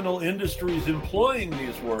criminal industries employing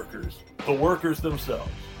these workers, the workers themselves.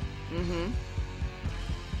 Mm-hmm.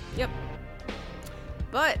 Yep.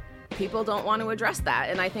 But people don't want to address that,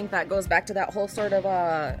 and I think that goes back to that whole sort of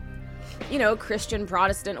Christian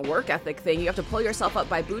Protestant work ethic thing. You have to pull yourself up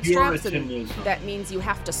by bootstraps, and that means you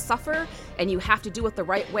have to suffer, and you have to do it the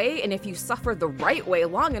right way, and if you suffer the right way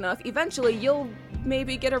long enough, eventually you'll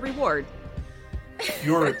maybe get a reward.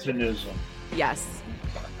 Puritanism. Yes.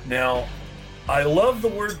 Now, I love the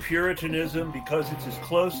word Puritanism because it's as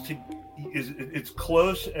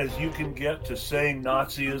close as you can get to saying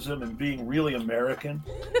Nazism and being really American.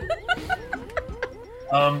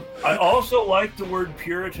 I also like the word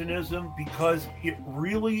Puritanism because it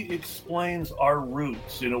really explains our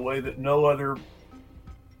roots in a way that no other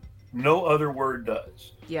word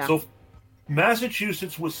does. Yeah. So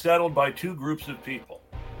Massachusetts was settled by two groups of people.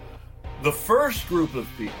 The first group of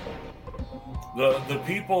people, the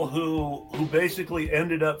people who basically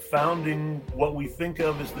ended up founding what we think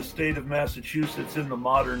of as the state of Massachusetts in the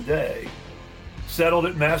modern day, settled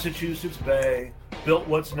at Massachusetts Bay, built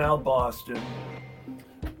what's now Boston,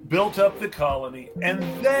 built up the colony, and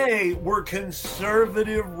they were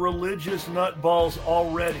conservative religious nutballs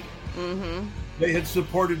already. Mm-hmm. They had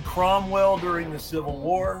supported Cromwell during the Civil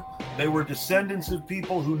War. They were descendants of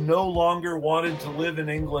people who no longer wanted to live in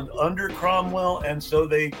England under Cromwell, and so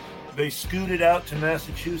they scooted out to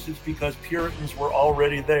Massachusetts because Puritans were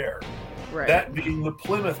already there. Right. That being the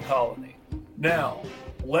Plymouth colony. Now,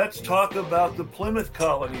 let's talk about the Plymouth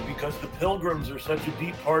colony because the Pilgrims are such a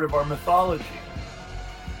deep part of our mythology.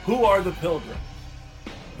 Who are the Pilgrims?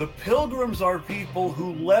 The Pilgrims are people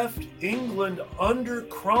who left England under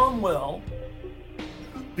Cromwell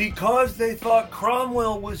because they thought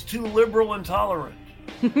Cromwell was too liberal and tolerant.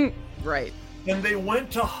 Right. And they went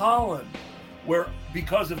to Holland, where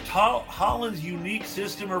because of Holland's unique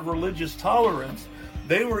system of religious tolerance,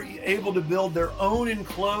 They were able to build their own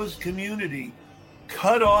enclosed community,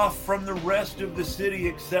 cut off from the rest of the city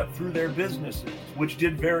except through their businesses, which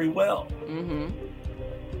did very well. Mm-hmm.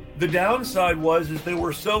 The downside was they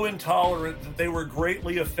were so intolerant that they were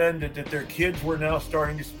greatly offended that their kids were now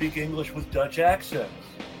starting to speak English with Dutch accents.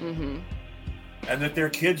 Mm-hmm. And that their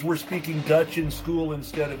kids were speaking Dutch in school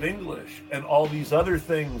instead of English, and all these other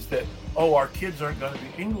things that, our kids aren't going to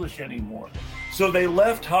be English anymore. So they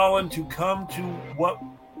left Holland to come to what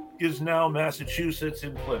is now Massachusetts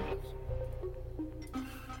in Plymouth.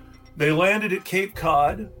 They landed at Cape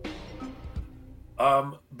Cod.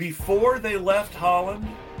 Before they left Holland,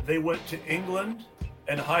 they went to England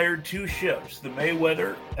and hired 2 ships, the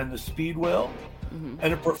Mayweather and the Speedwell,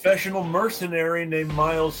 and a professional mercenary named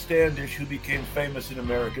Miles Standish, who became famous in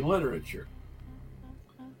American literature.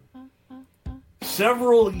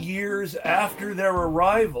 Several years after their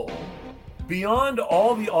arrival, beyond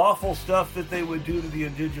all the awful stuff that they would do to the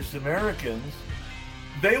indigenous Americans,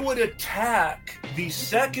 they would attack the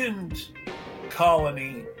second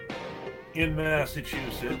colony in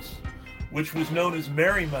Massachusetts, which was known as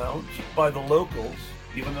Marymount by the locals,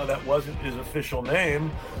 even though that wasn't his official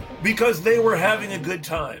name, because they were having a good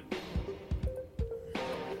time.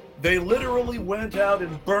 They literally went out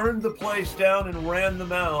and burned the place down and ran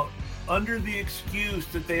them out under the excuse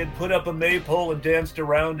that they had put up a maypole and danced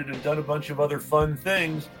around it and done a bunch of other fun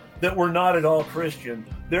things that were not at all Christian.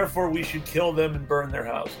 Therefore, we should kill them and burn their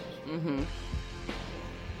houses. Mm-hmm.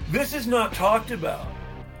 This is not talked about.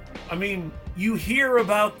 I mean, you hear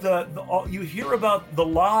about the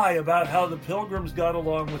lie about how the Pilgrims got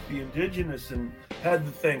along with the indigenous and had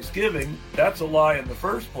the Thanksgiving. That's a lie in the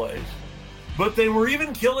first place. But they were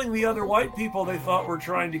even killing the other white people they thought were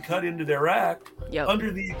trying to cut into their act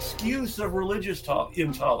under the excuse of religious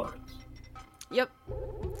intolerance. Yep.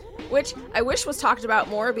 Which I wish was talked about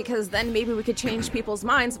more, because then maybe we could change people's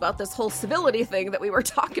minds about this whole civility thing that we were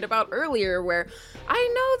talking about earlier, where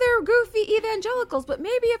I know they're goofy evangelicals, but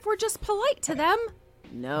maybe if we're just polite to them.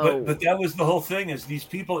 No. But that was the whole thing, is these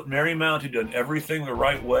people at Marymount had done everything the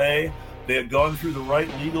right way. They had gone through the right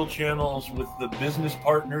legal channels with the business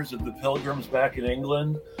partners of the Pilgrims back in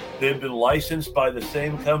England. They had been licensed by the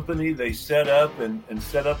same company they set up and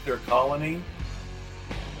set up their colony.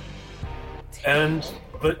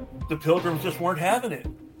 But the Pilgrims just weren't having it.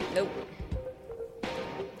 Nope.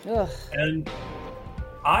 Ugh. And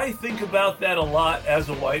I think about that a lot as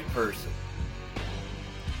a white person.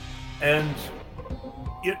 And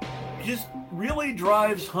it just really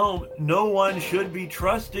drives home, no one should be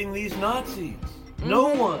trusting these Nazis. Mm-hmm.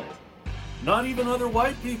 No one. Not even other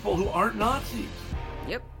white people who aren't Nazis.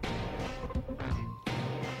 Yep.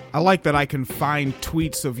 I like that I can find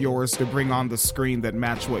tweets of yours to bring on the screen that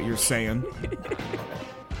match what you're saying.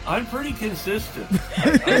 I'm pretty consistent.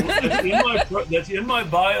 That's in my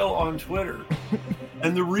bio on Twitter.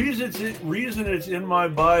 And the reason it's in my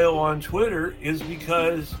bio on Twitter is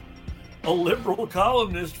because a liberal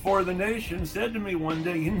columnist for The Nation said to me one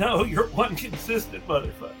day, you're one consistent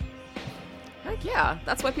motherfucker. Heck yeah.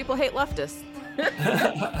 That's why people hate leftists.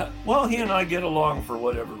 Well, he and I get along for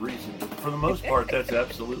whatever reason. But for the most part, that's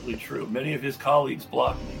absolutely true. Many of his colleagues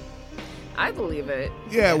block me. I believe it.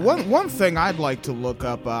 Yeah, one thing I'd like to look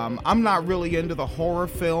up, I'm not really into the horror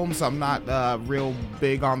films. I'm not real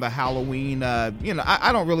big on the Halloween. I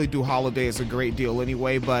don't really do holidays a great deal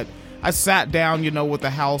anyway, but I sat down, with the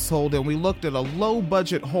household, and we looked at a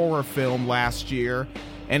low-budget horror film last year,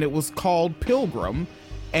 and it was called Pilgrim.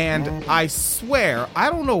 And I swear, I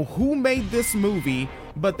don't know who made this movie,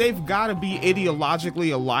 but they've got to be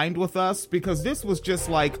ideologically aligned with us, because this was just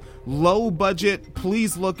like low budget,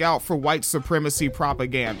 please look out for white supremacy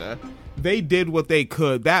propaganda. They did what they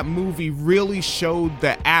could. That movie really showed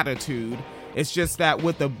the attitude. It's just that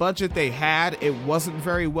with the budget they had, it wasn't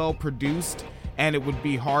very well produced, and it would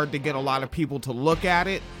be hard to get a lot of people to look at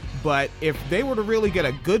it. But if they were to really get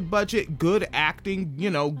a good budget, good acting,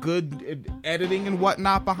 good editing and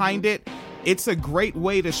whatnot behind it, it's a great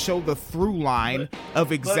way to show the through line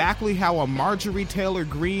of exactly how a Marjorie Taylor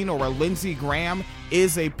Greene or a Lindsey Graham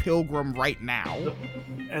is a pilgrim right now.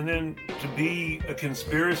 And then, to be a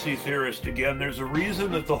conspiracy theorist again, there's a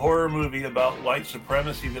reason that the horror movie about white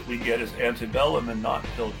supremacy that we get is Antebellum and not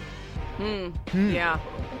Pilgrim. Yeah,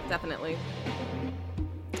 definitely.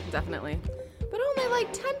 Definitely. But only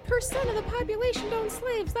like 10% of the population own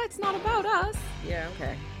slaves. That's not about us. Yeah,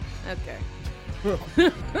 okay.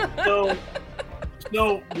 So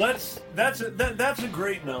that's a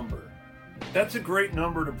great number. That's a great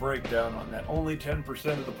number to break down on that. Only 10%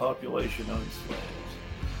 of the population owns slaves.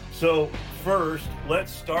 So first,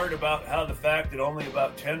 let's start about how the fact that only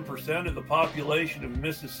about 10% of the population of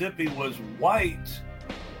Mississippi was white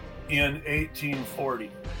in 1840.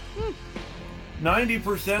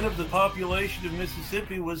 90% of the population of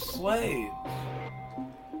Mississippi was slaves.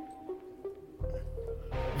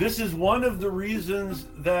 This is one of the reasons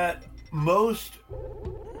that most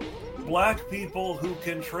black people who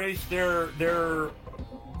can trace their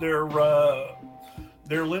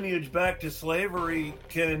lineage back to slavery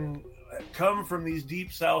can come from these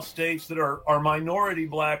deep South states that are minority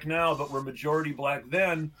black now, but were majority black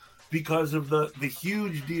then, because of the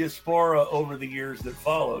huge diaspora over the years that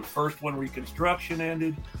followed. First when Reconstruction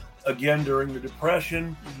ended, again during the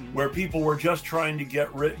Depression, where people were just trying to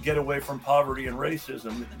get away from poverty and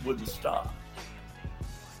racism that wouldn't stop.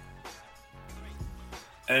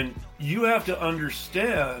 And you have to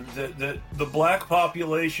understand that the black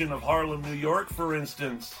population of Harlem, New York, for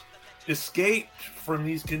instance, escaped from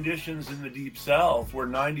these conditions in the Deep South, where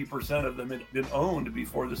 90% of them had been owned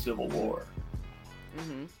before the Civil War.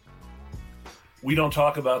 Mm-hmm. We don't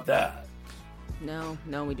talk about that. No,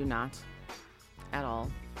 we do not. At all.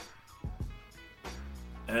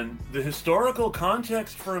 And the historical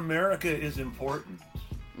context for America is important.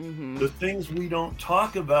 Mm-hmm. The things we don't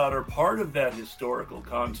talk about are part of that historical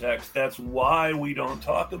context. That's why we don't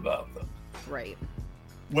talk about them. Right.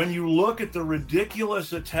 When you look at the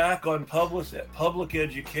ridiculous attack on public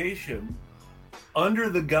education under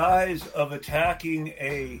the guise of attacking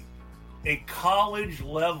a college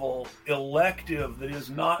level elective that is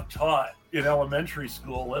not taught in elementary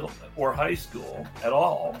school or high school at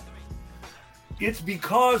all, it's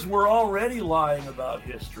because we're already lying about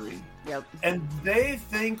history. Yep. And they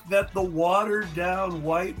think that the watered down,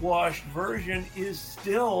 whitewashed version is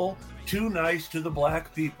still too nice to the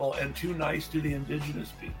black people and too nice to the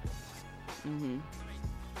indigenous people. Mm-hmm.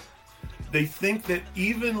 They think that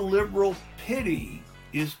even liberal pity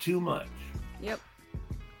is too much. Yep.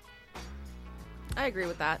 I agree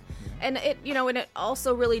with that. And it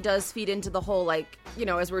also really does feed into the whole, like,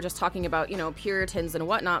 as we were just talking about, Puritans and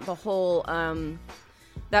whatnot, the whole,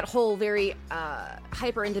 that whole very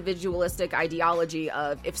hyper-individualistic ideology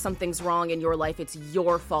of if something's wrong in your life, it's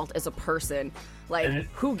your fault as a person. Like,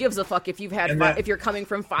 who gives a fuck if you've had if you're coming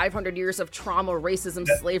from 500 years of trauma, racism,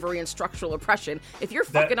 slavery, and structural oppression? If you're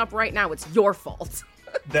fucking up right now, it's your fault.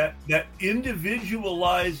 that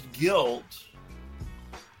individualized guilt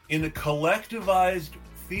in a collectivized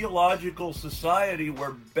theological society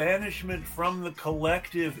where banishment from the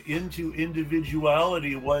collective into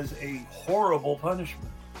individuality was a horrible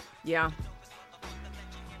punishment. Yeah.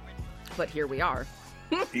 But here we are.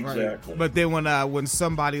 Exactly. Right. But then when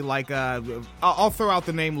somebody like I'll throw out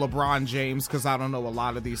the name LeBron James, because I don't know a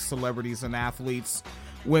lot of these celebrities and athletes.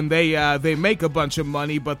 When they make a bunch of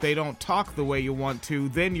money but they don't talk the way you want to,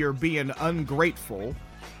 then you're being ungrateful.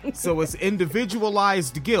 So it's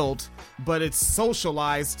individualized guilt, but it's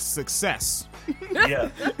socialized success. Yeah.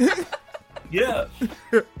 Yes.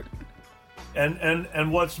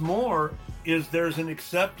 And what's more is there's an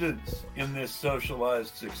acceptance in this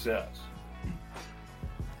socialized success.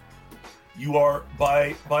 You are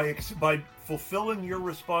by fulfilling your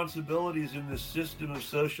responsibilities in this system of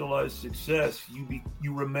socialized success,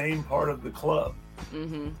 you remain part of the club.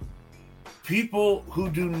 Mm-hmm. People who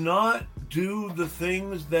do not do the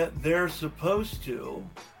things that they're supposed to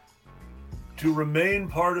remain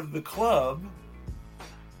part of the club,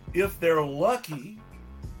 if they're lucky,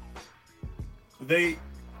 they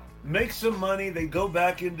make some money, they go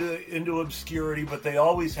back into obscurity, but they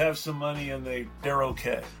always have some money and they're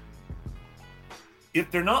okay. If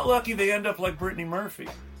they're not lucky, they end up like Brittany Murphy.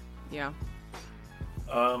 Yeah.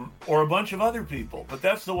 Or a bunch of other people. But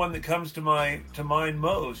that's the one that comes to mind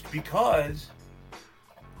most, because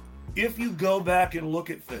if you go back and look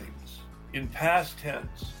at things in past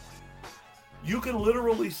tense, you can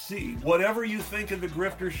literally see whatever you think of the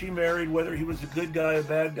grifter she married, whether he was a good guy, a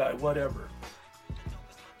bad guy, whatever.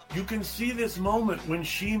 You can see this moment when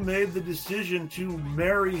she made the decision to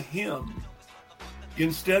marry him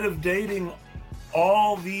instead of dating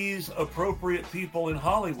all these appropriate people in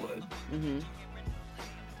Hollywood. Mm-hmm.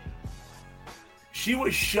 She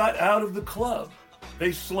was shut out of the club.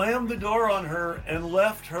 They slammed the door on her and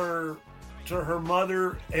left her to her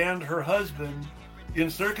mother and her husband in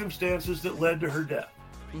circumstances that led to her death.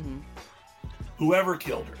 Mm-hmm. Whoever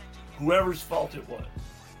killed her, whoever's fault it was.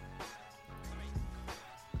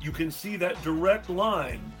 You can see that direct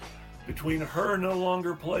line between her no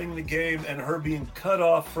longer playing the game and her being cut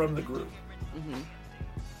off from the group. Mm-hmm.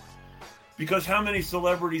 Because how many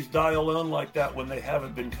celebrities die alone like that when they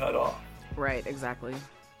haven't been cut off? Right, exactly.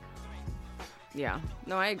 Yeah.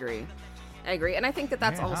 No, I agree. And I think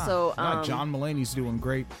that's also... John Mulaney's doing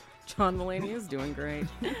great. John Mulaney is doing great.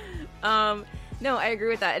 No, I agree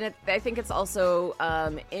with that, and I think it's also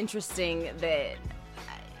interesting that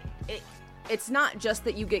it's not just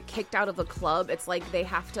that you get kicked out of a club. It's like they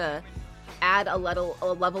have to add a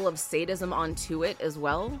level of sadism onto it as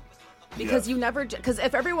well, because because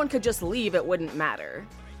if everyone could just leave, it wouldn't matter.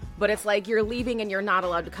 But it's like you're leaving and you're not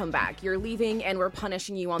allowed to come back. You're leaving and we're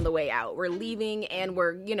punishing you on the way out. We're leaving and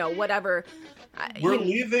we're, whatever. We're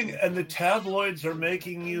leaving and the tabloids are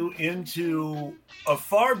making you into a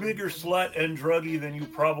far bigger slut and druggie than you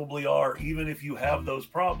probably are, even if you have those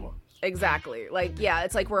problems. Exactly. Like, yeah,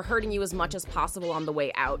 it's like we're hurting you as much as possible on the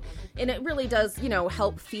way out. And it really does,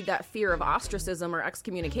 help feed that fear of ostracism or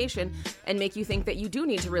excommunication and make you think that you do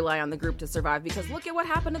need to rely on the group to survive because look at what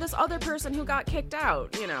happened to this other person who got kicked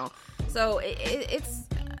out, So it's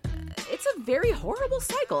a very horrible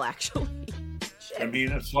cycle, actually. Shit. I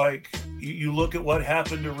mean, it's like you look at what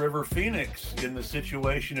happened to River Phoenix in the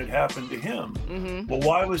situation that happened to him. Mm-hmm. Well,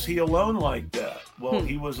 why was he alone like that? Well,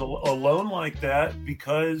 he was alone like that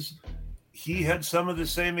because he had some of the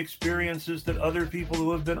same experiences that other people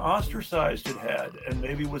who have been ostracized had and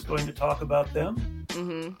maybe was going to talk about them.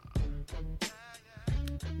 Mm-hmm.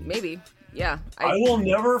 Maybe. Yeah. I will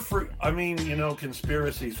never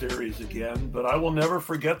conspiracy theories again, but I will never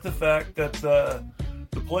forget the fact that the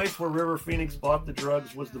place where River Phoenix bought the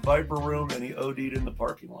drugs was the Viper Room, and he OD'd in the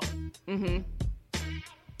parking lot. Mm-hmm.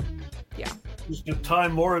 Yeah. Just to tie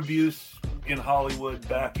more abuse in Hollywood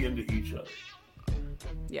back into each other.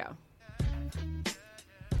 Yeah.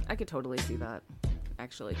 I could totally see that,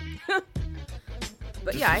 actually.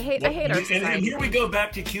 But yeah, I hate our society. And here we go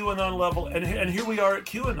back to QAnon level, and here we are at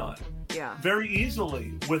QAnon. Yeah. Very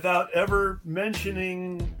easily, without ever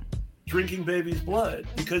mentioning drinking baby's blood,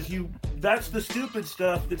 because that's the stupid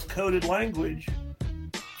stuff that's coded language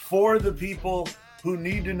for the people who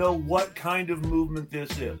need to know what kind of movement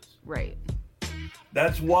this is. Right.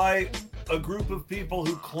 That's why a group of people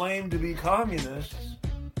who claim to be communists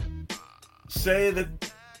say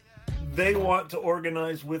that they want to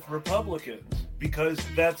organize with Republicans, because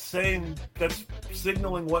that's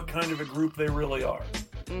signaling what kind of a group they really are.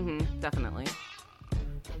 Mm-hmm, definitely.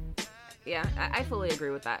 Yeah, I fully agree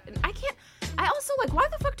with that. And I also, why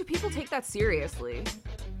the fuck do people take that seriously?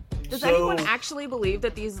 Does anyone actually believe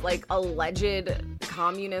that these, alleged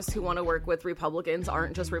communists who want to work with Republicans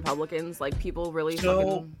aren't just Republicans? People really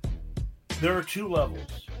fucking... There are two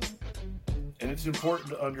levels, and it's important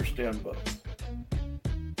to understand both.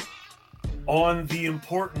 On the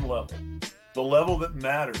important level, the level that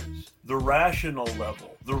matters, the rational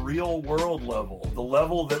level, the real world level, the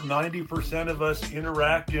level that 90% of us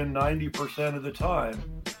interact in 90% of the time,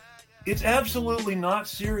 it's absolutely not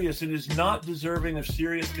serious and is not deserving of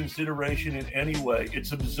serious consideration in any way.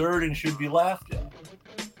 It's absurd and should be laughed at.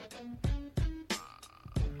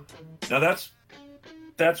 Now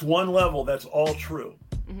that's one level, that's all true.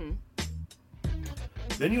 Mm-hmm.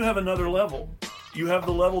 Then you have another level. You have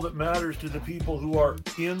the level that matters to the people who are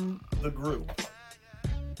in the group.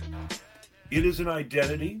 It is an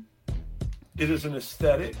identity. It is an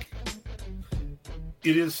aesthetic.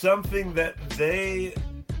 It is something that they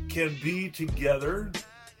can be together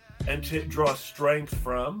and to draw strength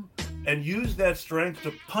from, and use that strength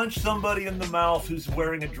to punch somebody in the mouth who's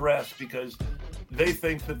wearing a dress because they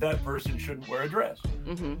think that person shouldn't wear a dress.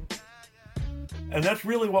 Mm-hmm. And that's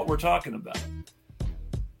really what we're talking about.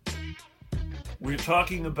 We're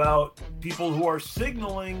talking about people who are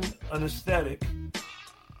signaling an aesthetic,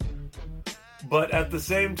 but at the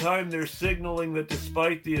same time, they're signaling that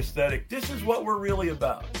despite the aesthetic, this is what we're really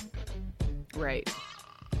about. Right.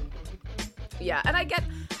 Yeah, and I get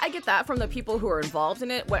that from the people who are involved in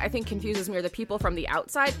it. What I think confuses me are the people from the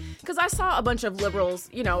outside, because I saw a bunch of liberals,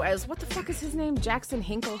 as, what the fuck is his name? Jackson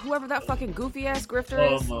Hinkle, whoever that fucking goofy-ass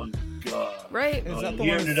grifter is. Oh, my God. Right? Is that the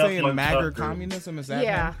one saying MAGA communism? Is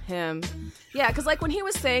that him? Yeah, because, when he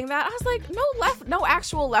was saying that, I was like, no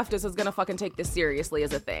actual leftist is going to fucking take this seriously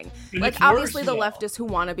as a thing. Obviously the leftists who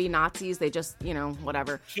want to be Nazis, they just,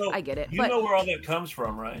 whatever. So, I get it. You know where all that comes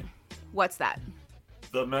from, right? What's that?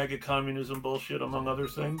 The MAGA communism bullshit, among other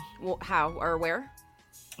things. Well, how or where?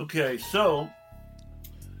 Okay, so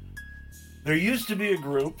there used to be a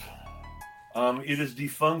group. It is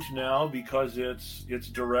defunct now because its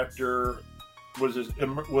director was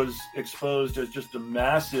exposed as just a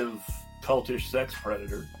massive cultish sex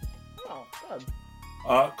predator. Oh, good.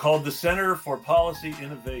 Called the Center for Policy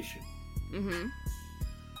Innovation. Mm-hmm.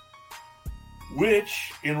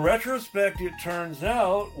 Which, in retrospect, it turns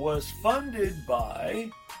out, was funded by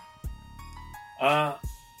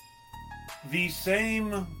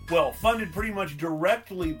funded pretty much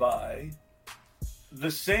directly by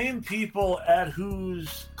the same people at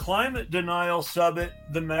whose climate denial summit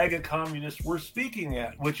the MAGA communists were speaking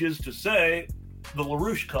at, which is to say, the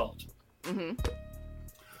LaRouche cult. Mm-hmm.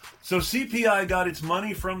 So CPI got its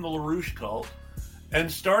money from the LaRouche cult and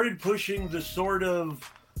started pushing the sort of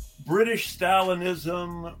British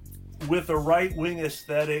Stalinism with a right-wing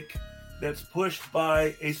aesthetic that's pushed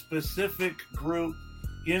by a specific group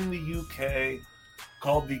in the UK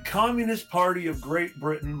called the Communist Party of Great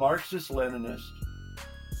Britain, Marxist-Leninists,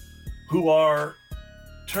 who are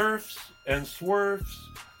TERFs and SWERFs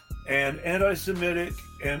and anti-Semitic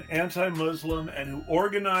and anti-Muslim, and who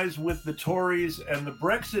organize with the Tories and the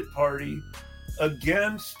Brexit Party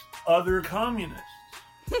against other communists.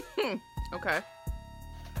 Okay.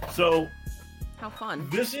 So, how fun!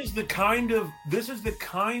 This is the kind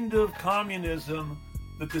of communism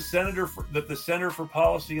that the Center for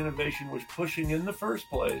Policy Innovation was pushing in the first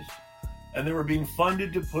place, and they were being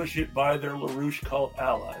funded to push it by their LaRouche cult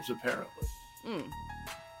allies, apparently.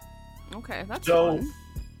 Okay, that's so. Fun.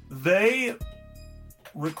 They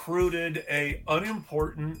recruited a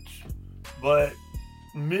unimportant but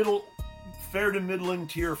fair to middling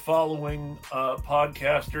tier following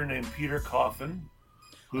podcaster named Peter Coffin,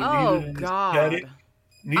 who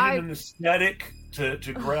needed an aesthetic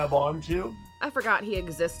to grab onto. I forgot he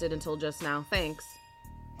existed until just now. Thanks.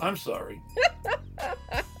 I'm sorry.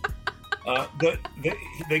 But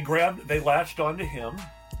they latched onto him.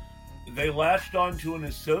 They latched onto an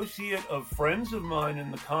associate of friends of mine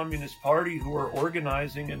in the Communist Party who are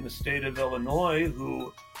organizing in the state of Illinois,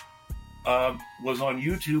 who was on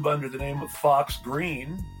YouTube under the name of Fox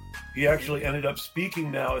Green. He actually ended up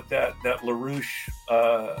speaking now at that LaRouche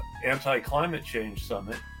anti-climate change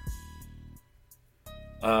summit.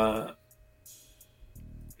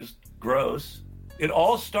 Just gross. It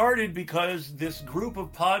all started because this group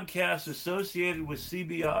of podcasts associated with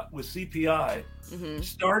CPI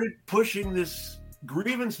started pushing this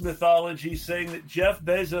grievance mythology saying that Jeff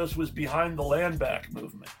Bezos was behind the land back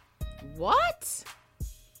movement. What?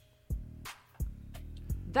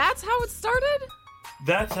 That's how it started?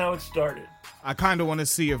 That's how it started. I kind of want to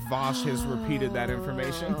see if Vosh has repeated that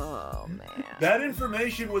information. Oh, man. That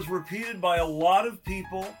information was repeated by a lot of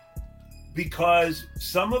people because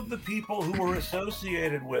some of the people who were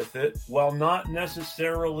associated with it, while not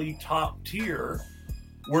necessarily top tier,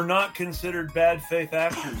 were not considered bad faith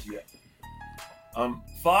actors yet.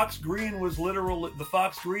 Fox Green the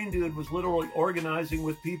Fox Green dude was literally organizing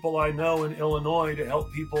with people I know in Illinois to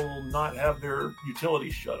help people not have their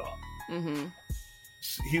utilities shut off. Mm-hmm.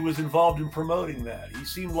 He was involved in promoting that. He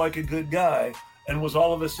seemed like a good guy and was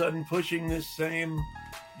all of a sudden pushing this same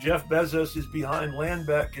Jeff Bezos is behind land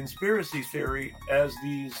back conspiracy theory as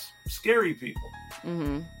these scary people.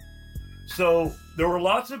 Mm-hmm. So there were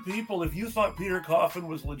lots of people, if you thought Peter Coffin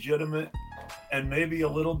was legitimate and maybe a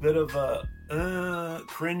little bit of a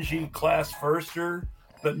cringy class firster,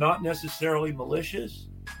 but not necessarily malicious,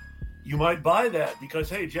 you might buy that because,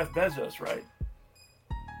 hey, Jeff Bezos, right?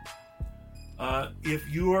 If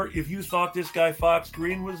you thought this guy Fox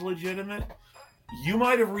Green was legitimate, you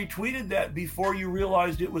might have retweeted that before you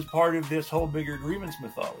realized it was part of this whole bigger grievance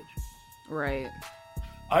mythology. Right.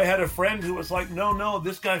 I had a friend who was like, no,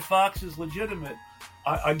 this guy Fox is legitimate.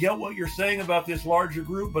 I get what you're saying about this larger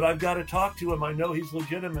group, but I've got to talk to him. I know he's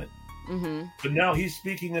legitimate. Mm-hmm. But now he's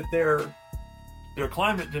speaking at their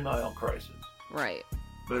climate denial crisis. Right.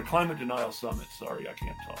 Their climate denial summit. Sorry, I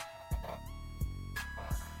can't talk.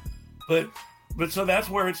 But so that's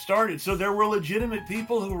where it started. So there were legitimate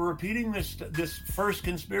people who were repeating this first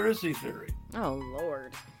conspiracy theory. Oh,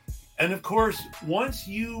 Lord. And of course, once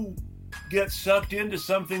you get sucked into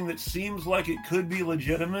something that seems like it could be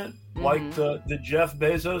legitimate, like the Jeff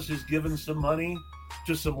Bezos has given some money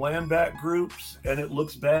to some land back groups and it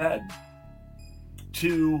looks bad,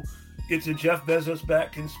 to it's a Jeff Bezos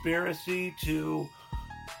back conspiracy, to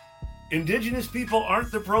indigenous people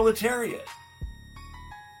aren't the proletariat.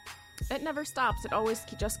 It never stops. It always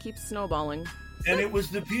just keeps snowballing. And it was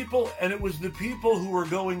the people who were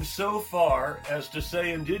going so far as to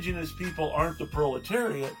say indigenous people aren't the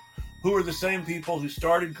proletariat, who are the same people who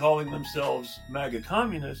started calling themselves MAGA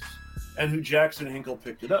communists and who Jackson Hinkle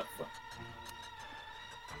picked it up from.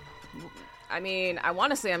 I mean, I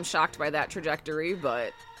want to say I'm shocked by that trajectory,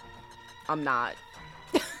 but I'm not.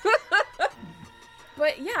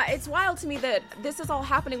 But yeah, it's wild to me that this is all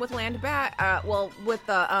happening with land back, with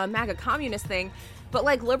the MAGA communist thing. But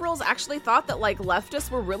like liberals actually thought that like leftists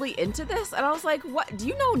were really into this, and I was like, "What? Do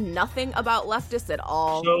you know nothing about leftists at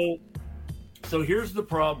all?" So here's the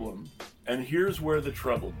problem, and here's where the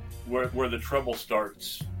trouble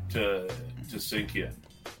starts to sink in.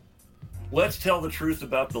 Let's tell the truth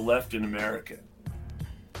about the left in America.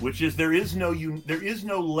 which is there is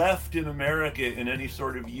no left in America in any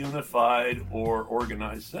sort of unified or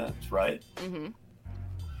organized sense, right? Mm-hmm.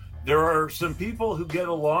 There are some people who get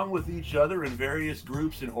along with each other in various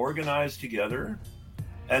groups and organize together.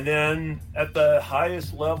 And then at the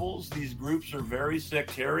highest levels, these groups are very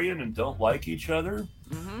sectarian and don't like each other.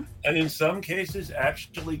 Mm-hmm. And in some cases,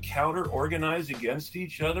 actually counter-organize against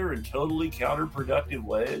each other in totally counterproductive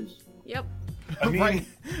ways. Yep. I mean, right.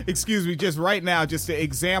 Excuse me, just right now, just an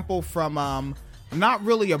example from not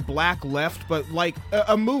really a black left, but like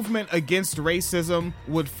a movement against racism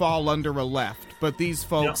would fall under a left. But these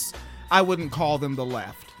folks, I wouldn't call them the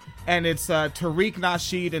left. And it's Tariq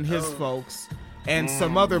Nasheed and his folks and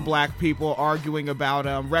some other black people arguing about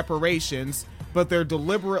reparations, but they're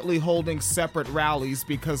deliberately holding separate rallies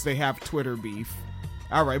because they have Twitter beef.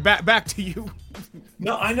 All right, back to you.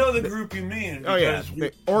 No, I know the group you mean. Oh, yeah.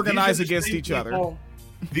 They organize against each other.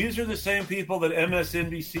 These are the same people that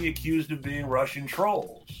MSNBC accused of being Russian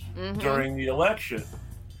trolls during the election.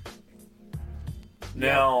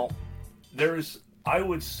 Now, I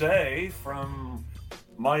would say, from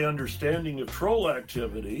my understanding of troll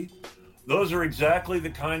activity, those are exactly the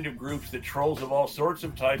kind of groups that trolls of all sorts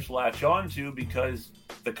of types latch onto, because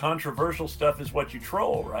the controversial stuff is what you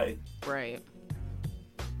troll, right? Right.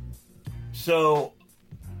 So,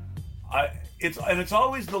 it's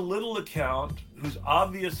always the little account who's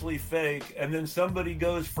obviously fake, and then somebody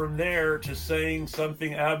goes from there to saying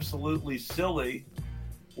something absolutely silly,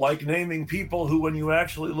 like naming people who, when you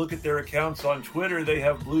actually look at their accounts on Twitter, they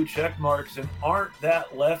have blue check marks and aren't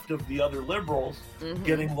that left of the other liberals,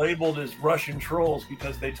 getting labeled as Russian trolls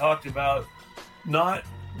because they talked about not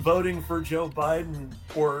voting for Joe Biden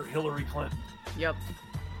or Hillary Clinton. Yep.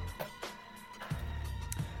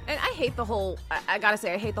 And I hate the whole, I gotta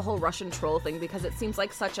say, I hate the whole Russian troll thing, because it seems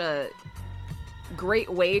like such a great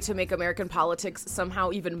way to make American politics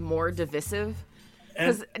somehow even more divisive.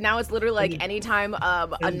 Because now it's literally like anytime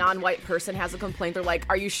a non-white person has a complaint, they're like,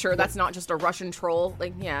 are you sure that's not just a Russian troll?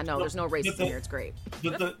 Like, yeah, no, there's no racism here. It's great.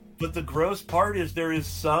 But the gross part is there is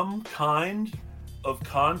some kind of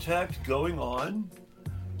contact going on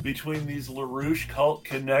between these LaRouche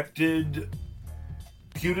cult-connected,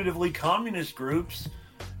 putatively communist groups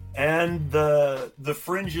and the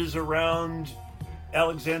fringes around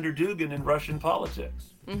Alexander Dugin in Russian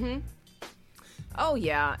politics. Mm-hmm. Oh,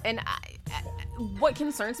 yeah. And what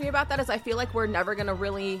concerns me about that is I feel like we're never going to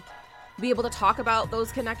really be able to talk about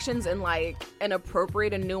those connections in like an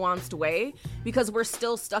appropriate and nuanced way, because we're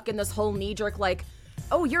still stuck in this whole knee-jerk like,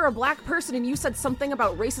 oh, you're a black person and you said something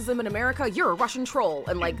about racism in America, you're a Russian troll.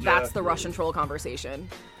 And like, that's the Russian troll conversation.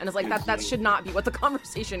 And it's like, that should not be what the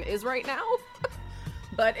conversation is right now.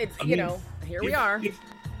 But it's, here we are.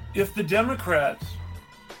 If the Democrats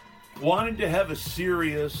wanted to have a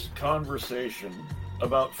serious conversation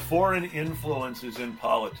about foreign influences in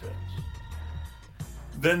politics,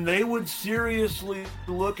 then they would seriously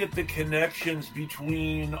look at the connections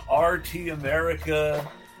between RT America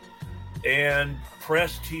and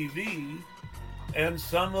Press TV and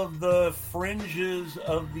some of the fringes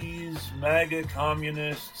of these MAGA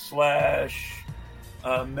communist slash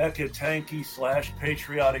mecha tanky slash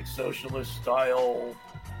patriotic socialist style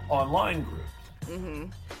online groups. Mm-hmm.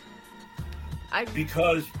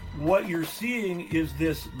 Because what you're seeing is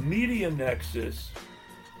this media nexus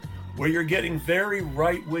where you're getting very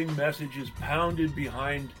right-wing messages pounded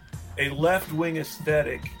behind a left-wing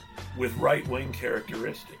aesthetic with right-wing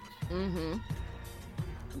characteristics. Mm-hmm.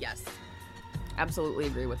 Yes. Absolutely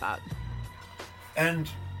agree with that. And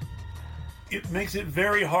it makes it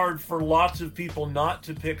very hard for lots of people not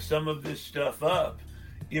to pick some of this stuff up.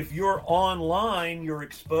 If you're online, you're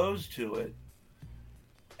exposed to it.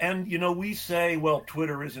 And, we say, well,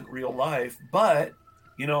 Twitter isn't real life, but,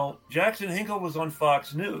 Jackson Hinkle was on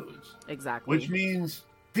Fox News. Exactly. Which means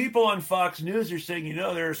people on Fox News are saying,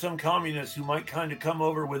 there are some communists who might kind of come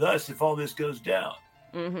over with us if all this goes down.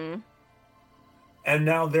 Mm-hmm. And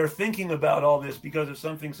now they're thinking about all this because of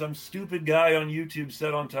something some stupid guy on YouTube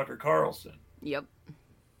said on Tucker Carlson. Yep.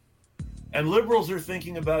 And liberals are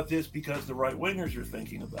thinking about this because the right-wingers are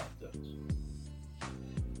thinking about this.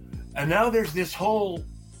 And now there's this whole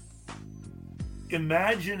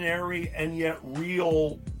imaginary and yet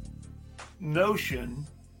real notion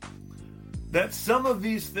that some of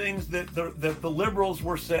these things that the liberals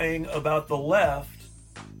were saying about the left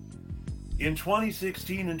in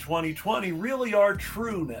 2016 and 2020 really are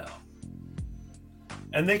true now.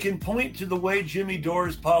 And they can point to the way Jimmy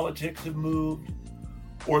Dore's politics have moved,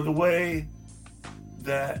 or the way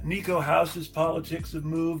that Nico House's politics have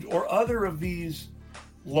moved, or other of these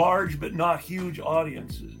large but not huge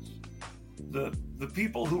audiences. The the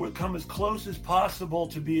people who would come as close as possible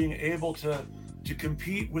to being able to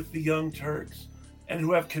compete with the Young Turks, and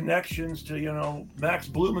who have connections to, Max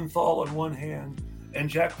Blumenthal on one hand and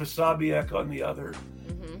Jack Posobiec on the other.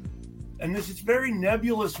 And this is very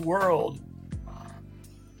nebulous world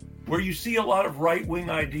where you see a lot of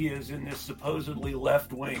right-wing ideas in this supposedly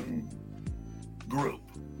left-wing group.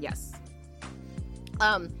 Yes.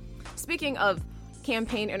 Speaking of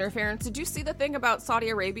campaign interference, did you see the thing about Saudi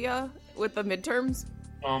Arabia with the midterms?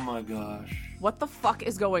 Oh my gosh. What the fuck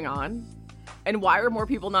is going on? And why are more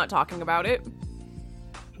people not talking about it?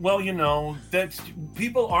 Well, that's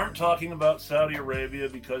people aren't talking about Saudi Arabia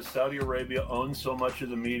because Saudi Arabia owns so much of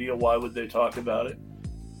the media. Why would they talk about it?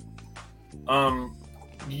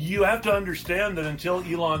 You have to understand that until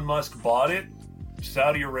Elon Musk bought it,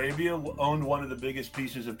 Saudi Arabia owned one of the biggest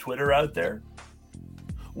pieces of Twitter out there.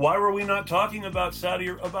 Why were we not talking about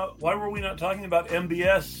why were we not talking about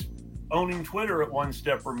MBS owning Twitter at one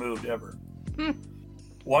step removed ever?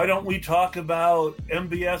 Why don't we talk about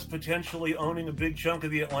MBS potentially owning a big chunk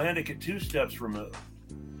of the Atlantic at two steps removed?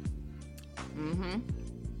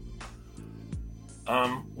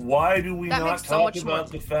 Why do we not talk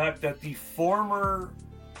about the fact that the former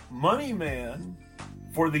money man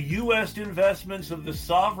for the U.S. investments of the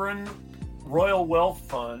Sovereign Royal Wealth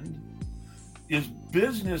Fund is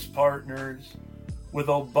business partners with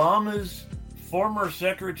Obama's former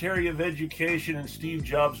Secretary of Education and Steve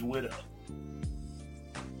Jobs' widow?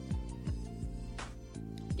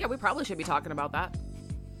 Yeah, we probably should be talking about that.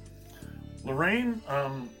 Lorraine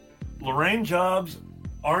Jobs,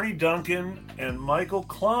 Arnie Duncan, and Michael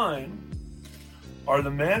Klein are the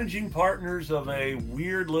managing partners of a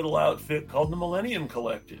weird little outfit called the Millennium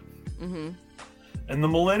Collective. And the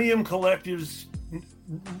Millennium Collective's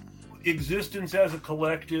existence as a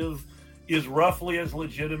collective is roughly as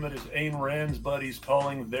legitimate as Ayn Rand's buddies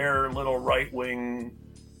calling their little right-wing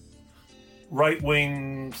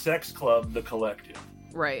sex club the Collective.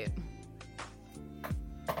 Right.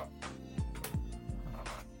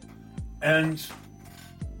 And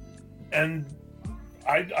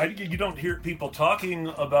you don't hear people talking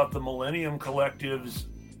about the Millennium Collective's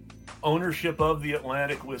ownership of the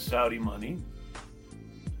Atlantic with Saudi money.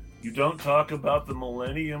 You don't talk about the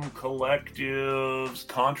Millennium Collective's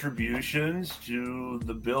contributions to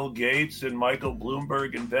the Bill Gates and Michael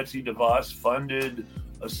Bloomberg and Betsy DeVos funded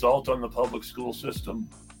assault on the public school system.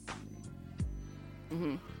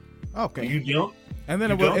 Okay. You don't. And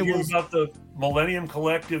then it was about the Millennium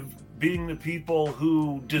Collective being the people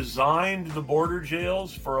who designed the border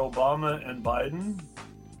jails for Obama and Biden.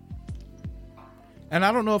 And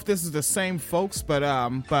I don't know if this is the same folks,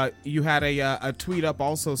 but you had a tweet up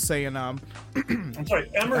also saying I'm sorry,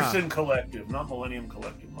 Emerson Collective, not Millennium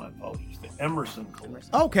Collective. My apologies. The Emerson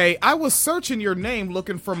Collective. Okay, I was searching your name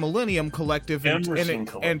looking for Millennium Collective,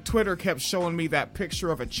 and Twitter kept showing me that picture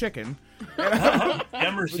of a chicken.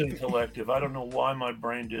 Emerson Collective. I don't know why my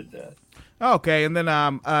brain did that. Okay, and then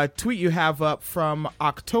a tweet you have up from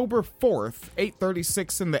October 4th,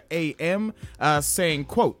 8:36 in the a.m., saying,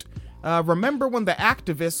 quote, remember when the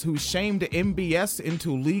activist who shamed MBS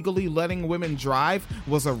into legally letting women drive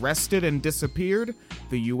was arrested and disappeared?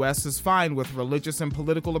 The U.S. is fine with religious and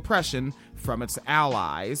political oppression from its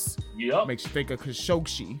allies. Yep. Makes you think of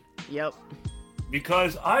Khashoggi. Yep.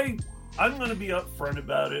 Because I'm going to be upfront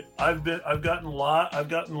about it. I've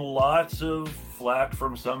gotten lots of flack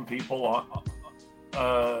from some people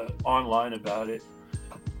online about it.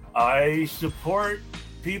 I support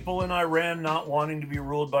people in Iran not wanting to be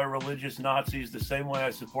ruled by religious Nazis the same way I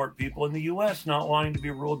support people in the U.S. not wanting to be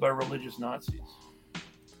ruled by religious Nazis.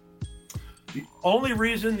 The only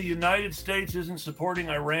reason the United States isn't supporting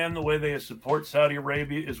Iran the way they support Saudi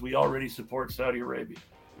Arabia is we already support Saudi Arabia.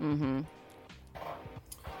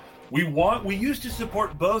 We used to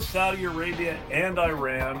support both Saudi Arabia and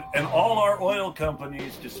Iran, and all our oil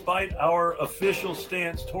companies, despite our official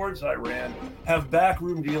stance towards Iran, have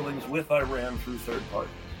backroom dealings with Iran through third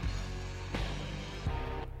parties.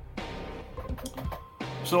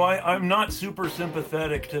 So I'm not super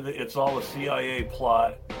sympathetic to the it's all a CIA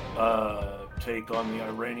plot take on the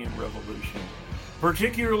Iranian revolution,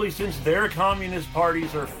 particularly since their communist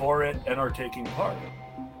parties are for it and are taking part.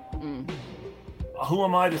 Who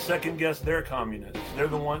am I to second guess their communists? They're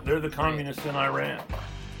the communists in Iran.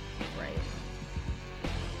 Right.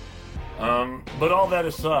 But all that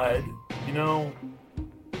aside, the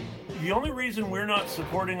only reason we're not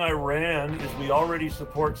supporting Iran is we already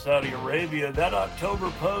support Saudi Arabia. That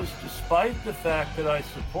October post, despite the fact that I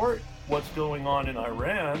support what's going on in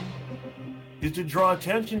Iran, is to draw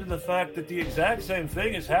attention to the fact that the exact same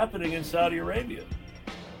thing is happening in Saudi Arabia.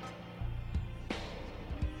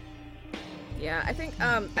 Yeah, I think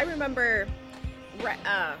I remember.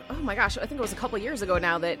 Oh my gosh, I think it was a couple years ago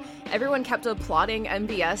now that everyone kept applauding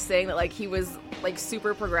MBS, saying that like he was like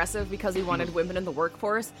super progressive because he wanted women in the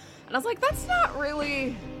workforce, and I was like, that's not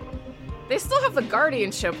really. They still have the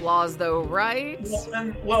guardianship laws, though, right?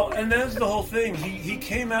 And that's the whole thing. He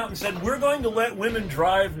came out and said, we're going to let women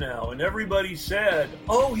drive now. And everybody said,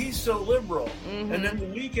 oh, he's so liberal. Mm-hmm. And then the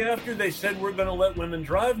week after they said, we're going to let women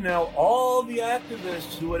drive now, all the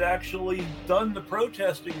activists who had actually done the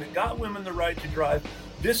protesting that got women the right to drive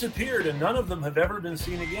disappeared, and none of them have ever been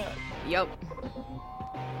seen again. Yep.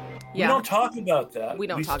 We don't talk about that. We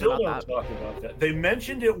still don't talk about that. They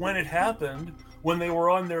mentioned it when it happened, when they were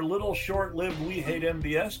on their little short-lived "We Hate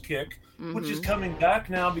MBS" kick, which is coming back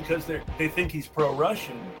now because they think he's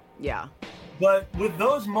pro-Russian. Yeah. But with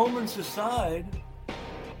those moments aside,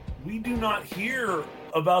 we do not hear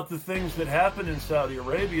about the things that happen in Saudi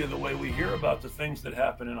Arabia the way we hear about the things that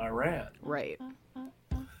happen in Iran. Right.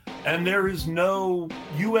 And there is no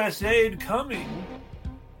U.S. aid coming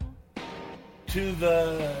to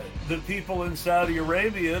the people in Saudi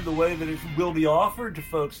Arabia the way that it will be offered to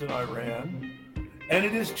folks in Iran. And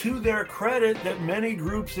it is to their credit that many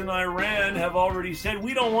groups in Iran have already said,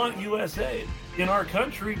 we don't want U.S. aid. In our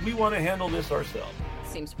country, we want to handle this ourselves.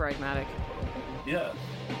 Seems pragmatic. Yeah.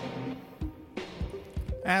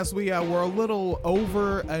 As we're a little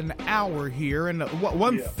over an hour here, and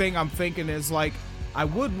one thing I'm thinking is, like, I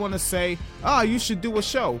would want to say, you should do a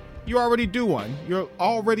show. You already do one. You're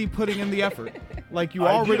already putting in the effort. Like,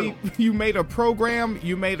 you made a program,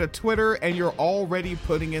 you made a Twitter, and you're already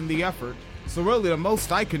putting in the effort. So really, the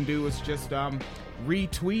most I can do is just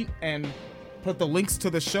retweet and put the links to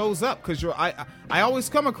the shows up, because I always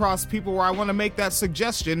come across people where I want to make that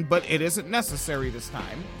suggestion, but it isn't necessary this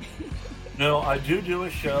time. No, I do a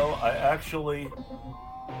show.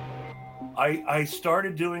 I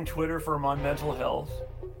started doing Twitter for my mental health.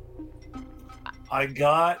 I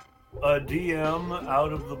got a DM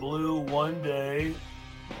out of the blue one day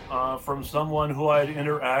from someone who I had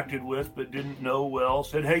interacted with but didn't know well,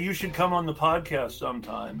 said, hey, you should come on the podcast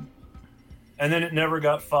sometime. And then it never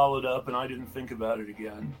got followed up, and I didn't think about it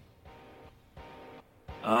again.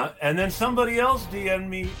 And then somebody else DM'd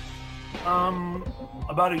me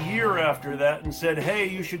about a year after that and said, hey,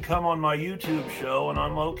 you should come on my YouTube show, and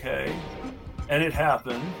I'm okay. And it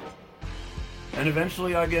happened. And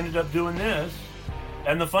eventually I ended up doing this.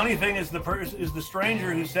 And the funny thing is, the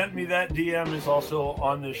stranger who sent me that DM is also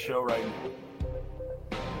on this show right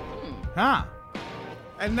now. Huh.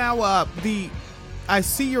 And now, I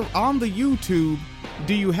see you're on the YouTube.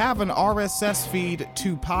 Do you have an RSS feed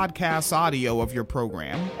to podcast audio of your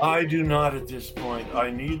program? I do not at this point. I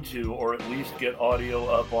need to, or at least get audio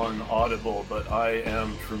up on Audible, but I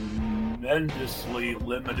am tremendously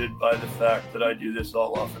limited by the fact that I do this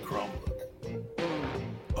all off a Chromebook.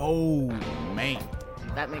 Oh, man.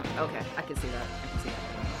 Okay, I can see that.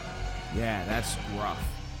 Yeah, that's rough.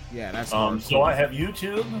 Yeah, that's so I have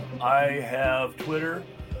YouTube, I have Twitter.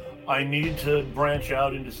 I need to branch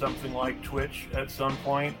out into something like Twitch at some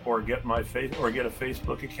point, or get a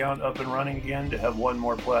Facebook account up and running again to have one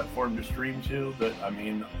more platform to stream to. But I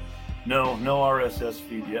mean, no RSS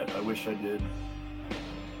feed yet. I wish I did.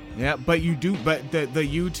 Yeah, but you do. But the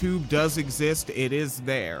YouTube does exist. It is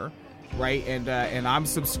there. Right, and I'm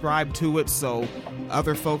subscribed to it, so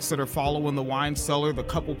other folks that are following the Wine Cellar, the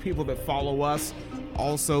couple people that follow us,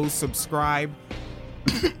 also subscribe.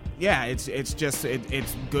 Yeah, it's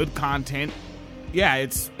good content. Yeah,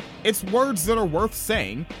 it's words that are worth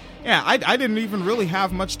saying. Yeah, I didn't even really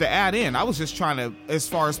have much to add in. I was just trying to, as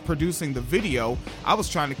far as producing the video, I was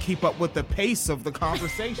trying to keep up with the pace of the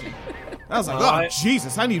conversation. I was like,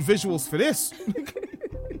 Jesus, I need visuals for this.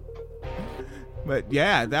 But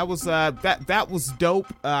yeah, that was dope.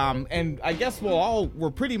 And I guess we're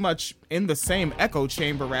pretty much in the same echo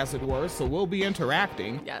chamber, as it were, so we'll be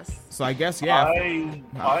interacting. Yes. So I guess, yeah.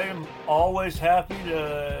 I am always happy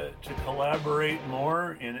to collaborate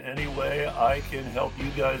more in any way I can help you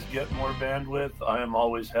guys get more bandwidth. I am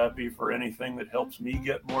always happy for anything that helps me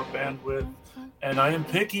get more bandwidth. And I am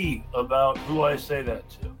picky about who I say that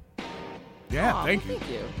to. Yeah, thank you.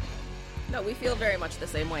 Thank you. No, we feel very much the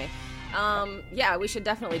same way. Yeah, we should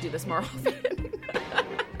definitely do this more often.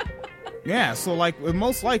 Yeah, so like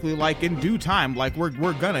most likely, like in due time, like we're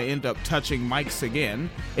gonna end up touching mics again.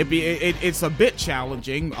 It's a bit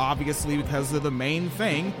challenging, obviously, because of the main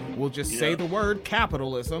thing. We'll just say the word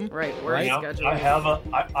capitalism. Right.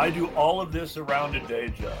 I do all of this around a day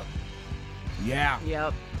job. Yeah.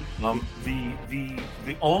 Yep.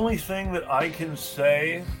 The only thing that I can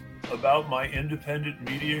say about my independent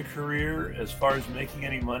media career as far as making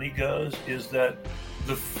any money goes is that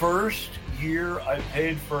the first year I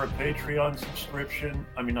paid for a Patreon subscription.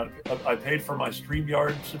 I mean, I paid for my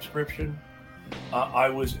StreamYard subscription. I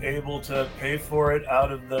was able to pay for it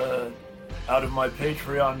out of my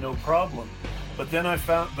Patreon, no problem. But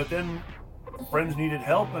then friends needed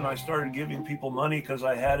help, and I started giving people money because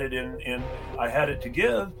I had it I had it to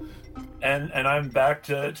give, and I'm back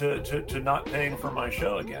to not paying for my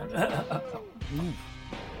show again.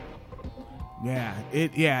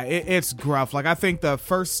 It's gruff. Like, I think the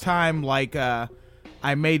first time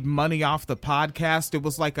I made money off the podcast, it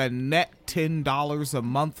was like a net $10 a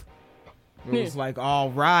month. It was like, all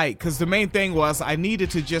right, because the main thing was I needed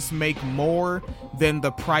to just make more than the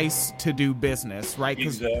price to do business, right?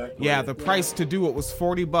 Exactly. Yeah, the price to do it was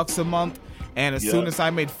 $40 a month, and as soon as I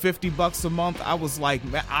made $50 a month, I was like,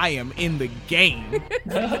 man, I am in the game.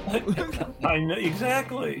 I know,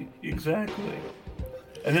 exactly.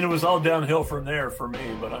 And then it was all downhill from there for me,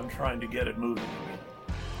 but I'm trying to get it moving again.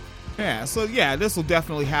 Yeah, so this will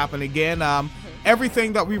definitely happen again.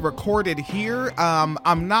 Everything that we recorded here,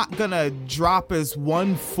 I'm not gonna drop as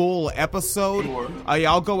one full episode. Sure.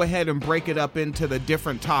 I'll go ahead and break it up into the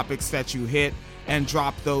different topics that you hit and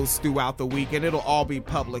drop those throughout the week, and it'll all be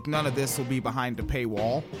public. None of this will be behind the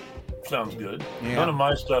paywall. Sounds good. Yeah. None of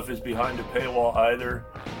my stuff is behind a paywall either.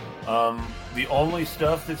 The only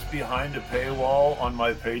stuff that's behind a paywall on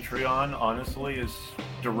my Patreon, honestly, is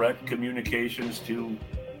direct communications to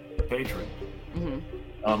patrons. Mm-hmm.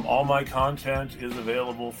 All my content is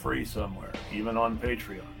available free somewhere, even on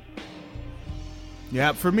Patreon.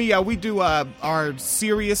 Yeah, for me, we do our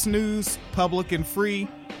serious news, public and free,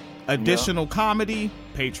 additional comedy,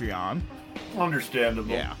 Patreon.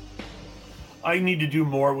 Understandable. Yeah. I need to do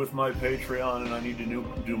more with my Patreon, and I need to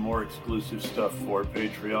do more exclusive stuff for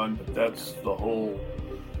Patreon, but that's the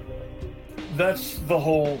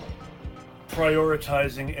whole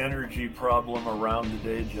prioritizing energy problem around the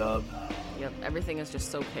day job. Yep, everything is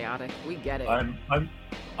just so chaotic. We get it.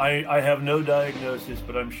 I have no diagnosis,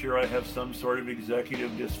 but I'm sure I have some sort of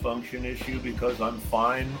executive dysfunction issue because I'm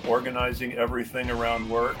fine organizing everything around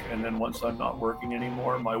work, and then once I'm not working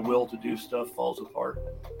anymore, my will to do stuff falls apart.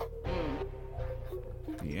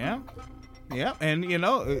 Yeah, and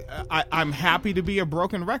I'm happy to be a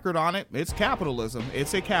broken record on it. It's capitalism.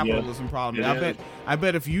 It's a capitalism problem. I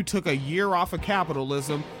bet if you took a year off of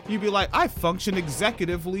capitalism, you'd be like, I function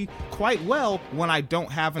executively quite well when I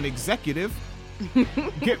don't have an executive.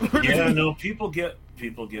 People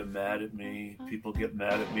get mad at me. People get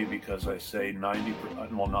mad at me because I say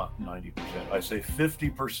 90%, well, not 90%. I say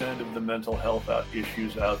 50% of the mental health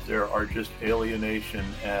issues out there are just alienation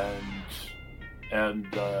and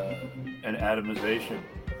atomization,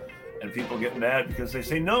 and people get mad because they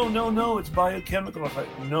say no, it's biochemical. I'm like,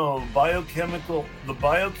 no, the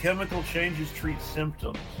biochemical changes treat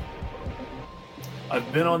symptoms.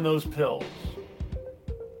 I've been on those pills.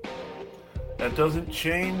 That doesn't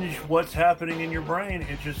change what's happening in your brain.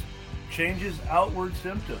 It just changes outward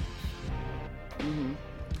symptoms. Mm-hmm.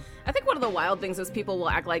 I think one of the wild things is people will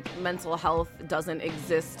act like mental health doesn't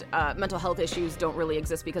exist. Mental health issues don't really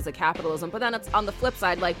exist because of capitalism. But then it's on the flip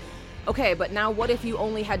side, like, okay, but now what if you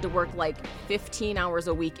only had to work like 15 hours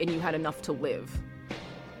a week and you had enough to live?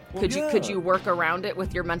 Could you work around it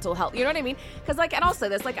with your mental health? You know what I mean? Because and I'll say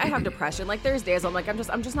this, I have depression. There's days I'm like, I'm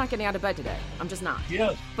just not getting out of bed today. I'm just not.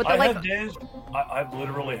 Yes, but have days. I've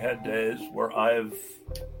literally had days where I've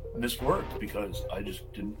missed work because I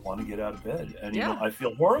just didn't want to get out of bed, and I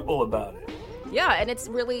feel horrible about it. Yeah, and it's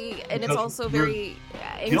really, and it's also very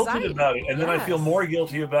guilty about it, and then I feel more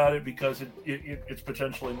guilty about it because it's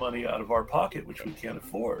potentially money out of our pocket, which we can't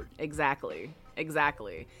afford. Exactly.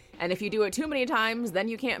 And if you do it too many times, then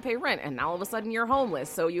you can't pay rent, and now all of a sudden you're homeless.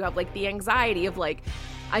 So you have the anxiety of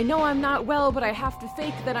I know I'm not well, but I have to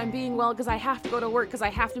fake that I'm being well because I have to go to work because I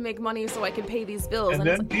have to make money so I can pay these bills. And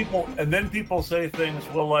then people say things,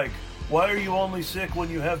 well, why are you only sick when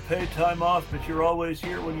you have paid time off, but you're always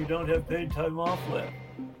here when you don't have paid time off left?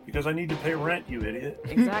 Because I need to pay rent, you idiot.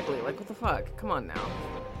 Exactly. What the fuck? Come on now.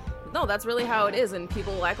 No, that's really how it is, and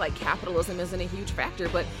people act like capitalism isn't a huge factor,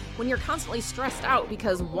 but when you're constantly stressed out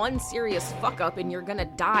because one serious fuck up and you're gonna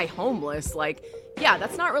die homeless,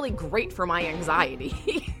 that's not really great for my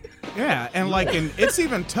anxiety. Yeah, and and it's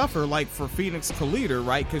even tougher for Phoenix Calida,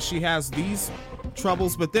 right? Because she has these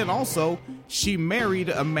troubles, but then also she married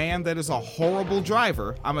a man that is a horrible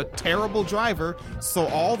driver. I'm a terrible driver, so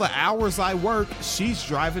all the hours I work, she's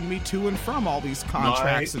driving me to and from all these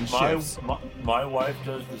contracts and shifts. My wife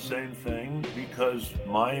does the same thing because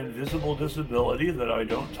my invisible disability that I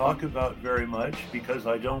don't talk about very much because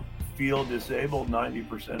I don't feel disabled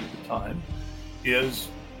 90% of the time is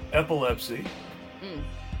epilepsy.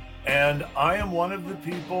 And I am one of the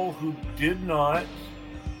people who did not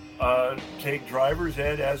take driver's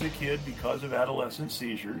ed as a kid because of adolescent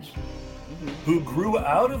seizures, who grew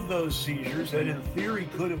out of those seizures and in theory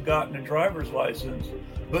could have gotten a driver's license,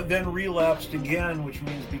 but then relapsed again, which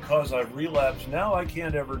means because I've relapsed, now I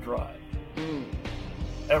can't ever drive.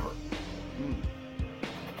 Ever.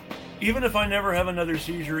 Even if I never have another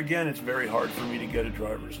seizure again, it's very hard for me to get a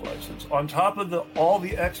driver's license. On top of all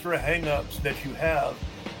the extra hang-ups that you have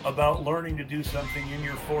about learning to do something in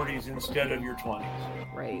your 40s instead of your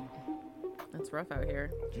 20s. Right. That's rough out here.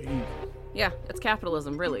 Jeez. Yeah, it's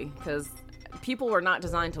capitalism, really, because people were not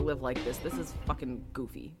designed to live like this. This is fucking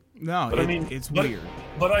goofy. No, it's weird.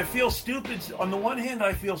 But I feel stupid. On the one hand,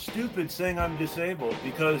 I feel stupid saying I'm disabled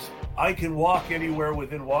because I can walk anywhere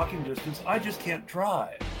within walking distance. I just can't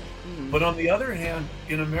drive. But on the other hand,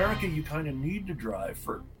 in America, you kind of need to drive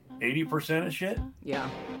for 80% of shit. Yeah.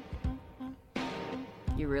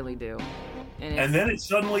 You really do. And then it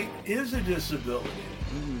suddenly is a disability.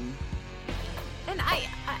 And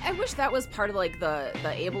I wish that was part of like the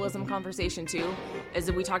ableism conversation too, is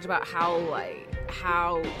that we talked about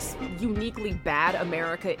how uniquely bad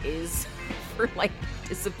America is for like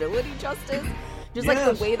disability justice. Just like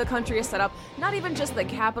the way the country is set up, not even just the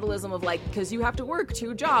capitalism of like, because you have to work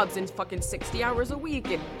 2 jobs and fucking 60 hours a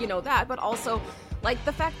week and that, but also like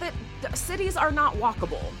the fact that cities are not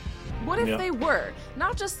walkable. What if they were?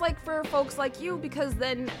 Not just like for folks like you, because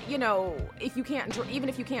then, if you can't, even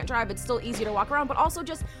if you can't drive, it's still easy to walk around, but also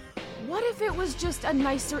just, what if it was just a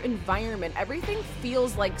nicer environment? Everything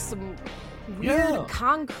feels like some weird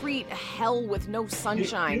concrete hell with no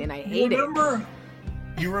sunshine, and I hate it.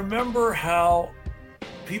 You remember how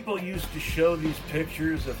people used to show these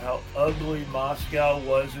pictures of how ugly Moscow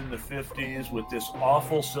was in the 50s with this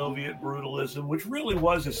awful Soviet brutalism, which really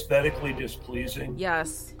was aesthetically displeasing.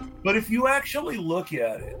 Yes. But if you actually look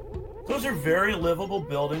at it, those are very livable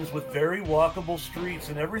buildings with very walkable streets,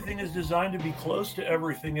 and everything is designed to be close to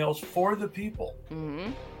everything else for the people.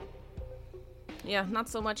 Yeah, not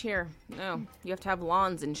so much here. No, you have to have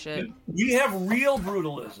lawns and shit. We have real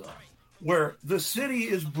brutalism, where the city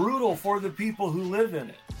is brutal for the people who live in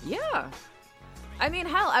it. Yeah. I mean,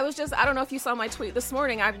 hell, I don't know if you saw my tweet this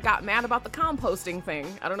morning. I got mad about the composting thing.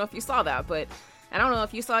 I don't know if you saw that, but I don't know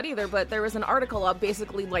if you saw it either, but there was an article up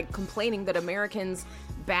basically like complaining that Americans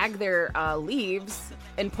bag their leaves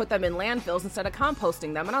and put them in landfills instead of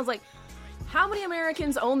composting them. And I was like, how many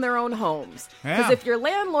Americans own their own homes? Because if your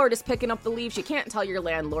landlord is picking up the leaves, you can't tell your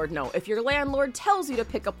landlord no. If your landlord tells you to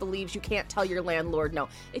pick up the leaves, you can't tell your landlord no.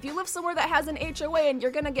 If you live somewhere that has an HOA and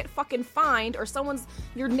you're gonna get fucking fined, or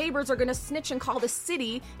your neighbors are gonna snitch and call the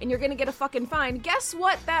city and you're gonna get a fucking fine, guess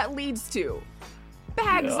what that leads to?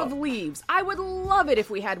 Bags of leaves. I would love it if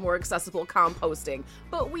we had more accessible composting,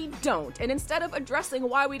 but we don't. And instead of addressing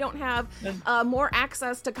why we don't have more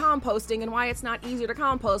access to composting and why it's not easier to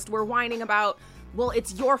compost, we're whining about, well,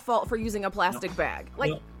 it's your fault for using a plastic bag.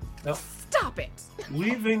 Like, stop it.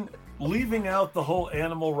 Leaving out the whole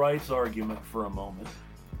animal rights argument for a moment,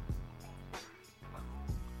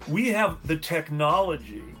 we have the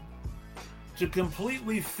technology to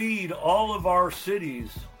completely feed all of our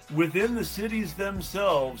cities within the cities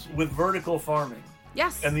themselves with vertical farming.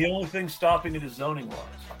 Yes. And the only thing stopping it is zoning laws.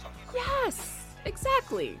 Yes,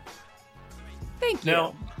 exactly. Thank you.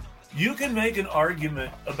 Now, you can make an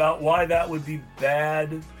argument about why that would be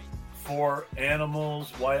bad for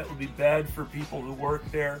animals, why it would be bad for people who work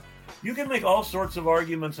there. You can make all sorts of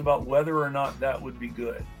arguments about whether or not that would be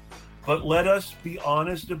good. But let us be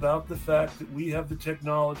honest about the fact that we have the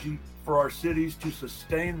technology for our cities to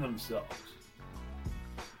sustain themselves.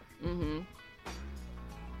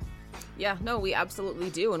 Yeah, no, we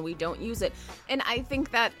absolutely do, and we don't use it. And I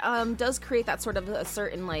think that does create that sort of a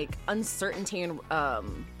certain, like, uncertainty and, I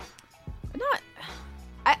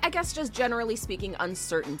guess just generally speaking,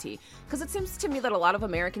 uncertainty. Because it seems to me that a lot of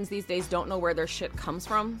Americans these days don't know where their shit comes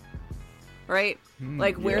from. Right?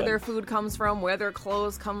 Like, where their food comes from, where their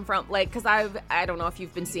clothes come from. Like, because I don't know if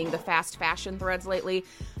you've been seeing the fast fashion threads lately.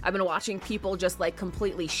 I've been watching people just, like,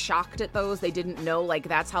 completely shocked at those. They didn't know, like,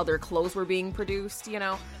 that's how their clothes were being produced,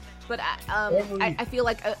 But I feel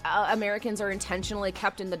like Americans are intentionally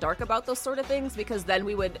kept in the dark about those sort of things, because then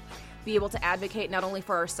we would be able to advocate not only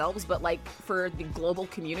for ourselves, but, like, for the global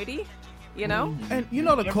community. And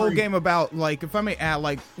the cool game about, like, if I may add,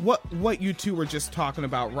 like, what you two were just talking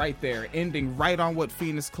about right there, ending right on what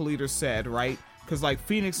Phoenix Calida said, right? Because, like,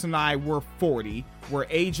 Phoenix and I were 40, we're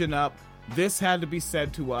aging up, this had to be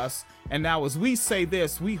said to us, and now as we say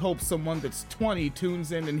this, we hope someone that's 20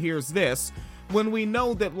 tunes in and hears this, when we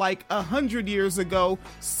know that, like, 100 years ago,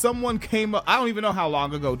 someone came up, I don't even know how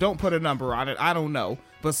long ago, don't put a number on it, I don't know,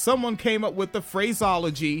 but someone came up with the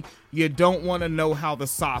phraseology, you don't want to know how the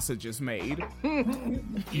sausage is made.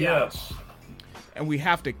 Yes. And we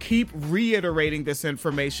have to keep reiterating this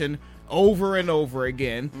information over and over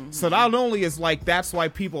again. So not only is like, that's why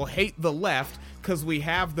people hate the left, because we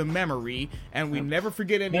have the memory and we never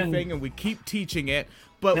forget anything and we keep teaching it,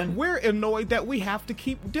 but we're annoyed that we have to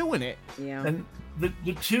keep doing it. Yeah. And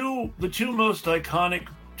the two most iconic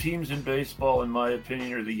teams in baseball, in my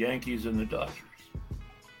opinion, are the Yankees and the Dodgers.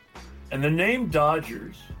 And the name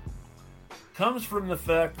Dodgers comes from the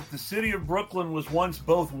fact that the city of Brooklyn was once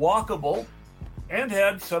both walkable and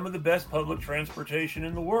had some of the best public transportation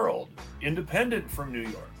in the world, independent from New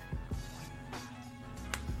York.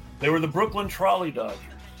 They were the Brooklyn Trolley Dodgers,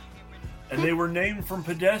 and they were named from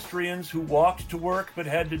pedestrians who walked to work but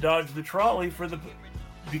had to dodge the trolley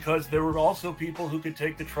because there were also people who could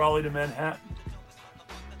take the trolley to Manhattan.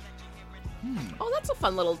 Oh, that's a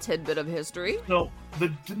fun little tidbit of history. So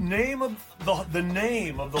the name of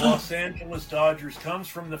the Los Angeles Dodgers comes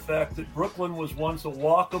from the fact that Brooklyn was once a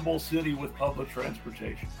walkable city with public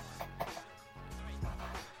transportation.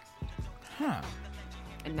 Huh.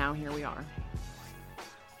 And now here we are.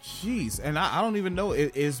 Jeez, and I don't even know,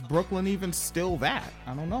 is Brooklyn even still that?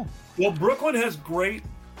 I don't know. Well, Brooklyn has great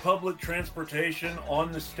public transportation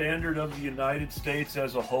on the standard of the United States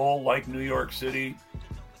as a whole, like New York City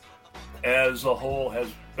as a whole has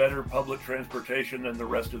better public transportation than the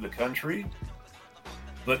rest of the country.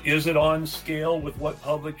 But is it on scale with what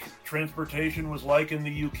public transportation was like in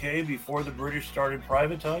the UK before the British started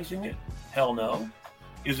privatizing it? Hell no.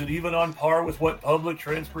 Is it even on par with what public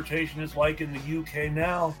transportation is like in the UK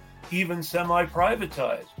now, even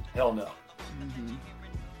semi-privatized? Hell no. Mm-hmm.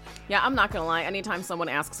 Yeah, I'm not gonna lie. Anytime someone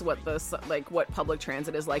asks what public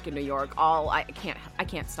transit is like in New York, I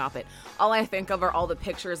can't stop it. All I think of are all the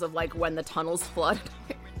pictures of like when the tunnels flood.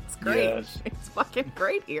 It's great. Yes. It's fucking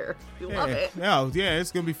great here. We love it. Oh, yeah,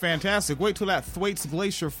 it's gonna be fantastic. Wait till that Thwaites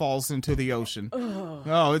Glacier falls into the ocean.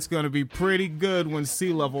 Oh, it's gonna be pretty good when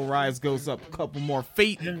sea level rise goes up a couple more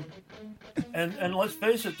feet. And let's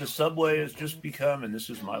face it, the subway has just become, and this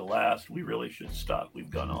is my last, we really should stop, we've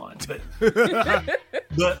gone on,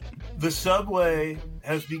 but the subway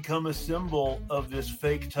has become a symbol of this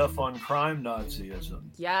fake tough on crime Nazism.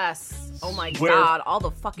 Yes. Oh my God, all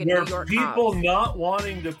the fucking New York people cops. not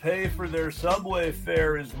wanting to pay for their subway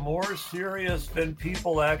fare is more serious than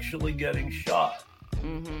people actually getting shot.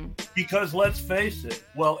 Mm-hmm. Because let's face it,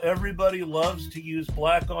 while everybody loves to use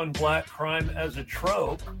black on black crime as a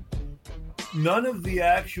trope, none of the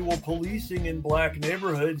actual policing in black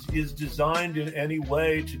neighborhoods is designed in any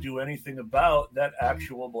way to do anything about that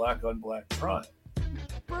actual black on black crime.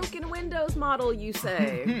 Broken windows model, you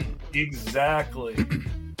say? Exactly.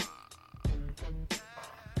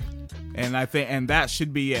 And I think, and that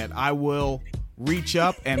should be it. I will reach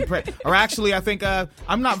up and or actually, I think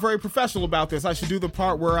I'm not very professional about this. I should do the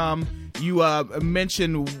part where you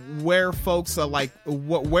mention where folks are like,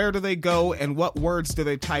 where do they go and what words do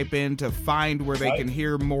they type in to find where they can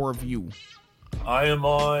hear more of you. I am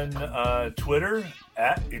on Twitter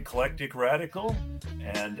at Eclectic Radical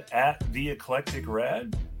and at The Eclectic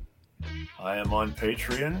Rad. I am on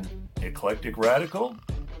Patreon, Eclectic Radical,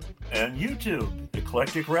 and YouTube,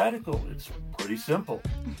 Eclectic Radical. It's pretty simple.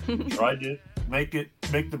 Tried to make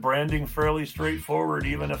the branding fairly straightforward,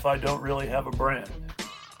 even if I don't really have a brand.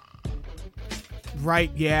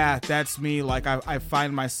 Right, yeah, that's me. Like, I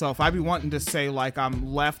find myself, I be wanting to say, like, I'm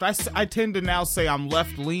left. I tend to now say I'm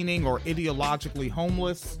left-leaning or ideologically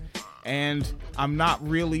homeless, and I'm not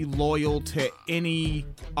really loyal to any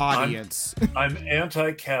audience. I'm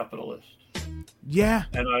anti-capitalist. Yeah.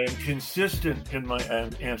 And I am consistent in my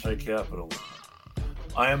anti-capitalism.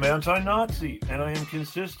 I am anti-Nazi, and I am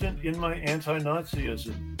consistent in my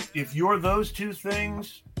anti-Nazism. If you're those two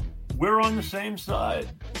things, we're on the same side.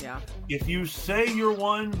 Yeah. If you say you're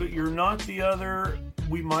one, but you're not the other,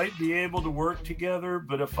 we might be able to work together.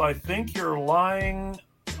 But if I think you're lying,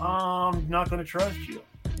 I'm not going to trust you.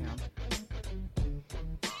 Yeah.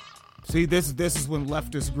 See, this is when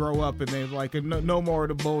leftists grow up and they're like, no more of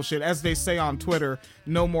the bullshit. As they say on Twitter,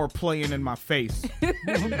 no more playing in my face.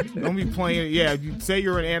 Don't be playing. Yeah, you say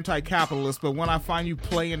you're an anti-capitalist, but when I find you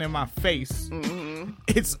playing in my face,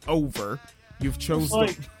 it's over. You've chosen.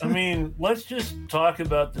 I mean, let's just talk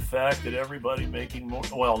about the fact that everybody making more.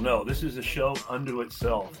 Well, no, this is a show unto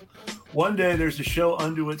itself. One day there's a show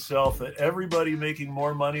unto itself that everybody making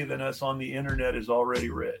more money than us on the internet is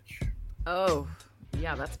already rich. Oh,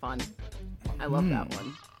 yeah, that's fun. I love that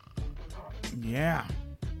one. Yeah.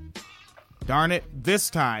 Darn it,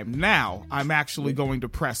 this time, now, I'm actually going to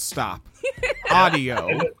press stop.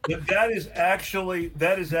 audio. That is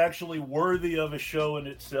actually worthy of a show in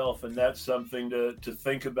itself, and that's something to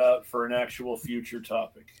think about for an actual future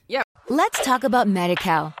topic. Yeah. Let's talk about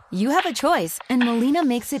Medi-Cal. You have a choice, and Molina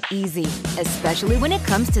makes it easy, especially when it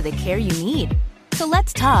comes to the care you need. So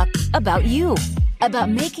let's talk about you, about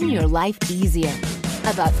making your life easier,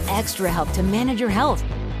 about extra help to manage your health.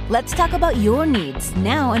 Let's talk about your needs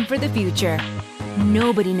now and for the future.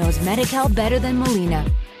 Nobody knows Medi-Cal better than Molina.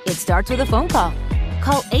 It starts with a phone call.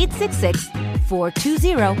 Call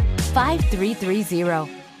 866-420-5330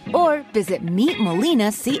 or visit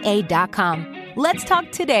meetmolinaca.com. Let's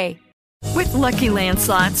talk today. With Lucky Land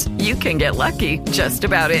Slots, you can get lucky just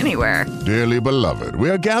about anywhere. Dearly beloved, we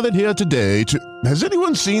are gathered here today to... Has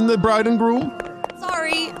anyone seen the bride and groom?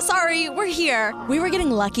 Sorry, we're here. We were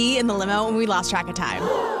getting lucky in the limo and we lost track of time.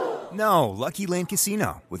 No, Lucky Land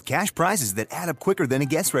Casino, with cash prizes that add up quicker than a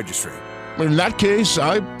guest registry. In that case,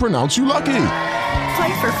 I pronounce you lucky.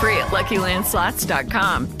 Play for free at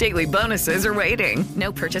LuckyLandSlots.com. Daily bonuses are waiting.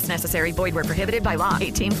 No purchase necessary. Void where prohibited by law.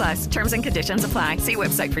 18+. Terms and conditions apply. See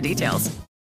website for details.